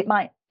title. It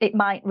might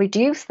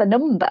reduce the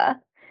number,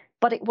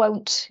 but it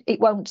won't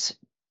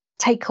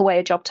take away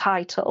a job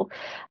title.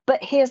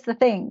 But here's the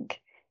thing.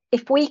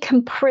 If we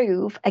can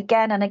prove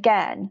again and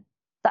again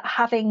that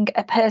having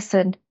a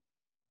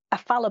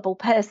fallible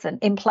person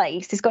in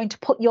place is going to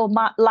put your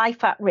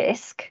life at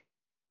risk,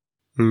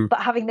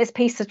 but having this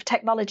piece of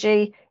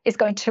technology is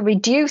going to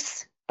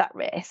reduce that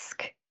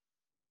risk,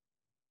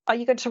 are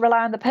you going to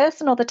rely on the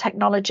person or the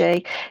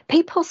technology?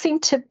 People seem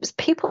to,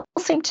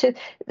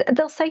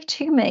 they'll say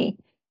to me,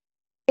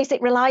 is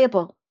it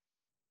reliable?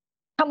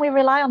 Can we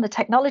rely on the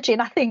technology?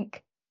 And I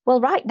think,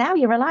 well, right now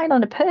you're relying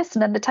on a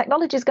person, and the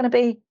technology is going to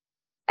be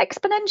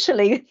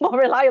exponentially more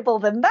reliable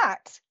than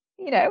that,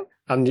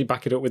 And you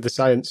back it up with the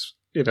science,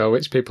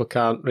 which people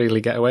can't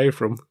really get away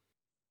from.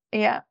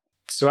 Yeah.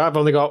 So I've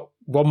only got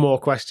one more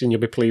question,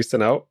 you'll be pleased to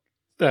know.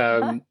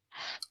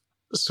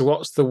 So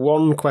what's the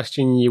one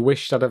question you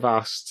wished I'd have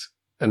asked,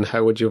 and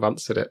how would you have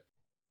answered it?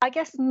 I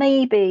guess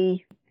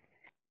maybe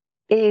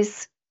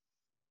is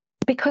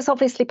because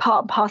obviously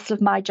part and parcel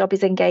of my job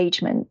is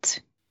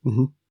engagement.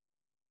 Mm-hmm.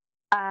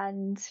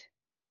 And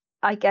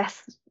I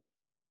guess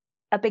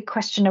a big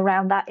question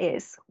around that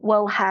is,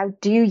 well, how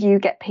do you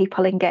get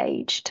people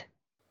engaged?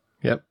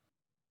 Yep.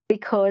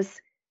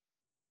 Because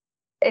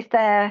if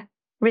they're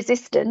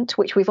resistant,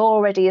 which we've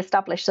already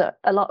established that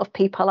a lot of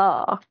people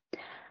are,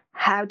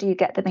 how do you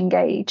get them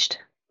engaged?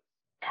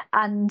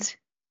 And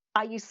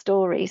I use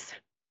stories.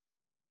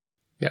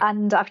 Yep.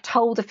 And I've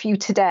told a few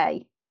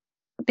today,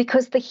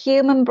 because the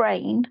human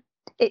brain,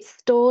 it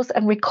stores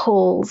and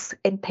recalls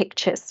in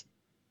pictures.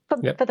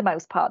 For the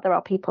most part, there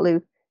are people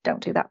who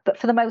don't do that. But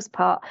for the most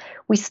part,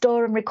 we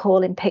store and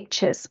recall in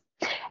pictures.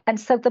 And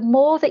so the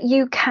more that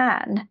you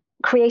can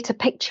create a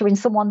picture in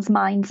someone's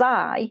mind's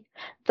eye,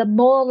 the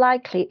more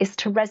likely it is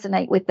to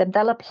resonate with them.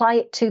 They'll apply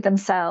it to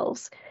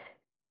themselves.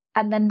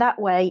 And then that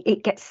way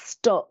it gets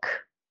stuck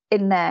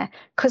in there.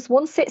 Because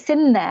once it's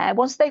in there,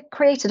 once they've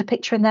created a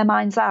picture in their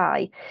mind's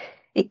eye,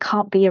 it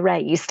can't be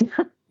erased.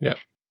 Yeah.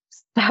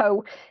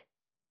 So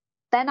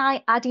then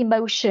I add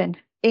emotion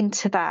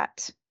into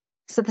that.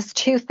 So there's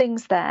two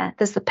things there.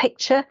 There's the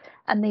picture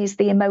and there's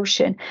the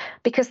emotion.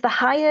 Because the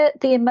higher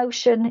the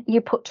emotion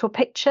you put to a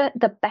picture,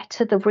 the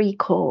better the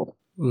recall.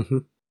 Mm-hmm.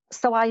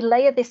 So I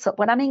layer this up.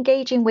 When I'm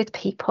engaging with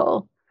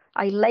people,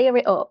 I layer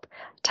it up,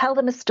 tell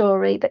them a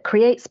story that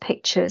creates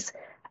pictures,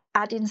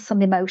 add in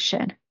some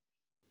emotion.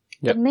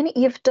 Yep. The minute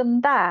you've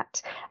done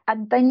that,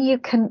 and then you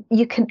can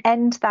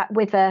end that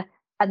with and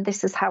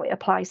this is how it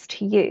applies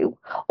to you.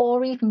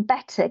 Or even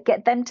better,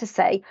 get them to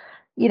say,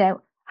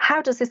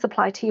 how does this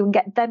apply to you, and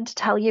get them to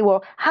tell you,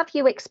 or have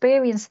you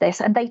experienced this?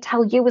 And they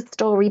tell you a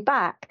story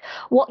back.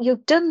 What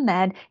you've done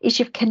then is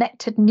you've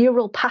connected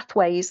neural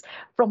pathways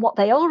from what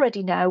they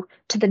already know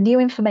to the new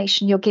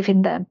information you're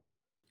giving them.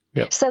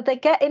 Yep. So they're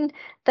getting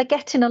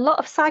a lot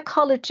of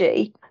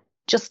psychology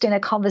just in a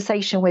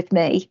conversation with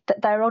me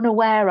that they're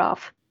unaware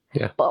of.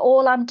 Yeah. But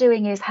all I'm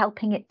doing is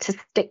helping it to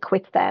stick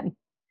with them.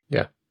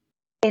 Yeah.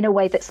 In a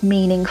way that's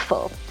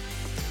meaningful.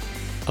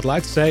 I'd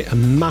like to say a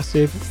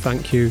massive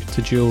thank you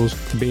to Jules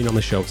for being on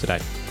the show today.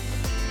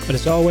 And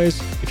as always,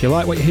 if you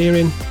like what you're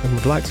hearing and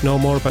would like to know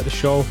more about the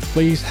show,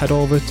 please head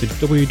over to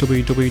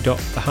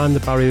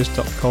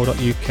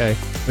www.behindthebarriers.co.uk, where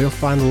you'll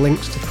find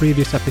links to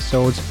previous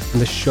episodes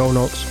and the show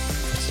notes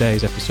for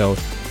today's episode.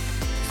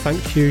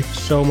 Thank you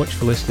so much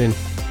for listening.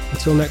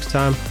 Until next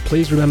time,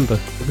 please remember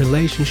that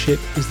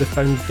relationship is the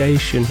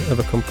foundation of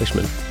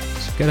accomplishment.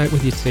 So get out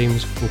with your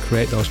teams and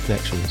create those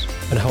connections.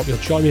 And I hope you'll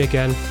join me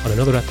again on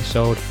another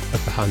episode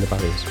of Behind the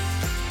Barriers.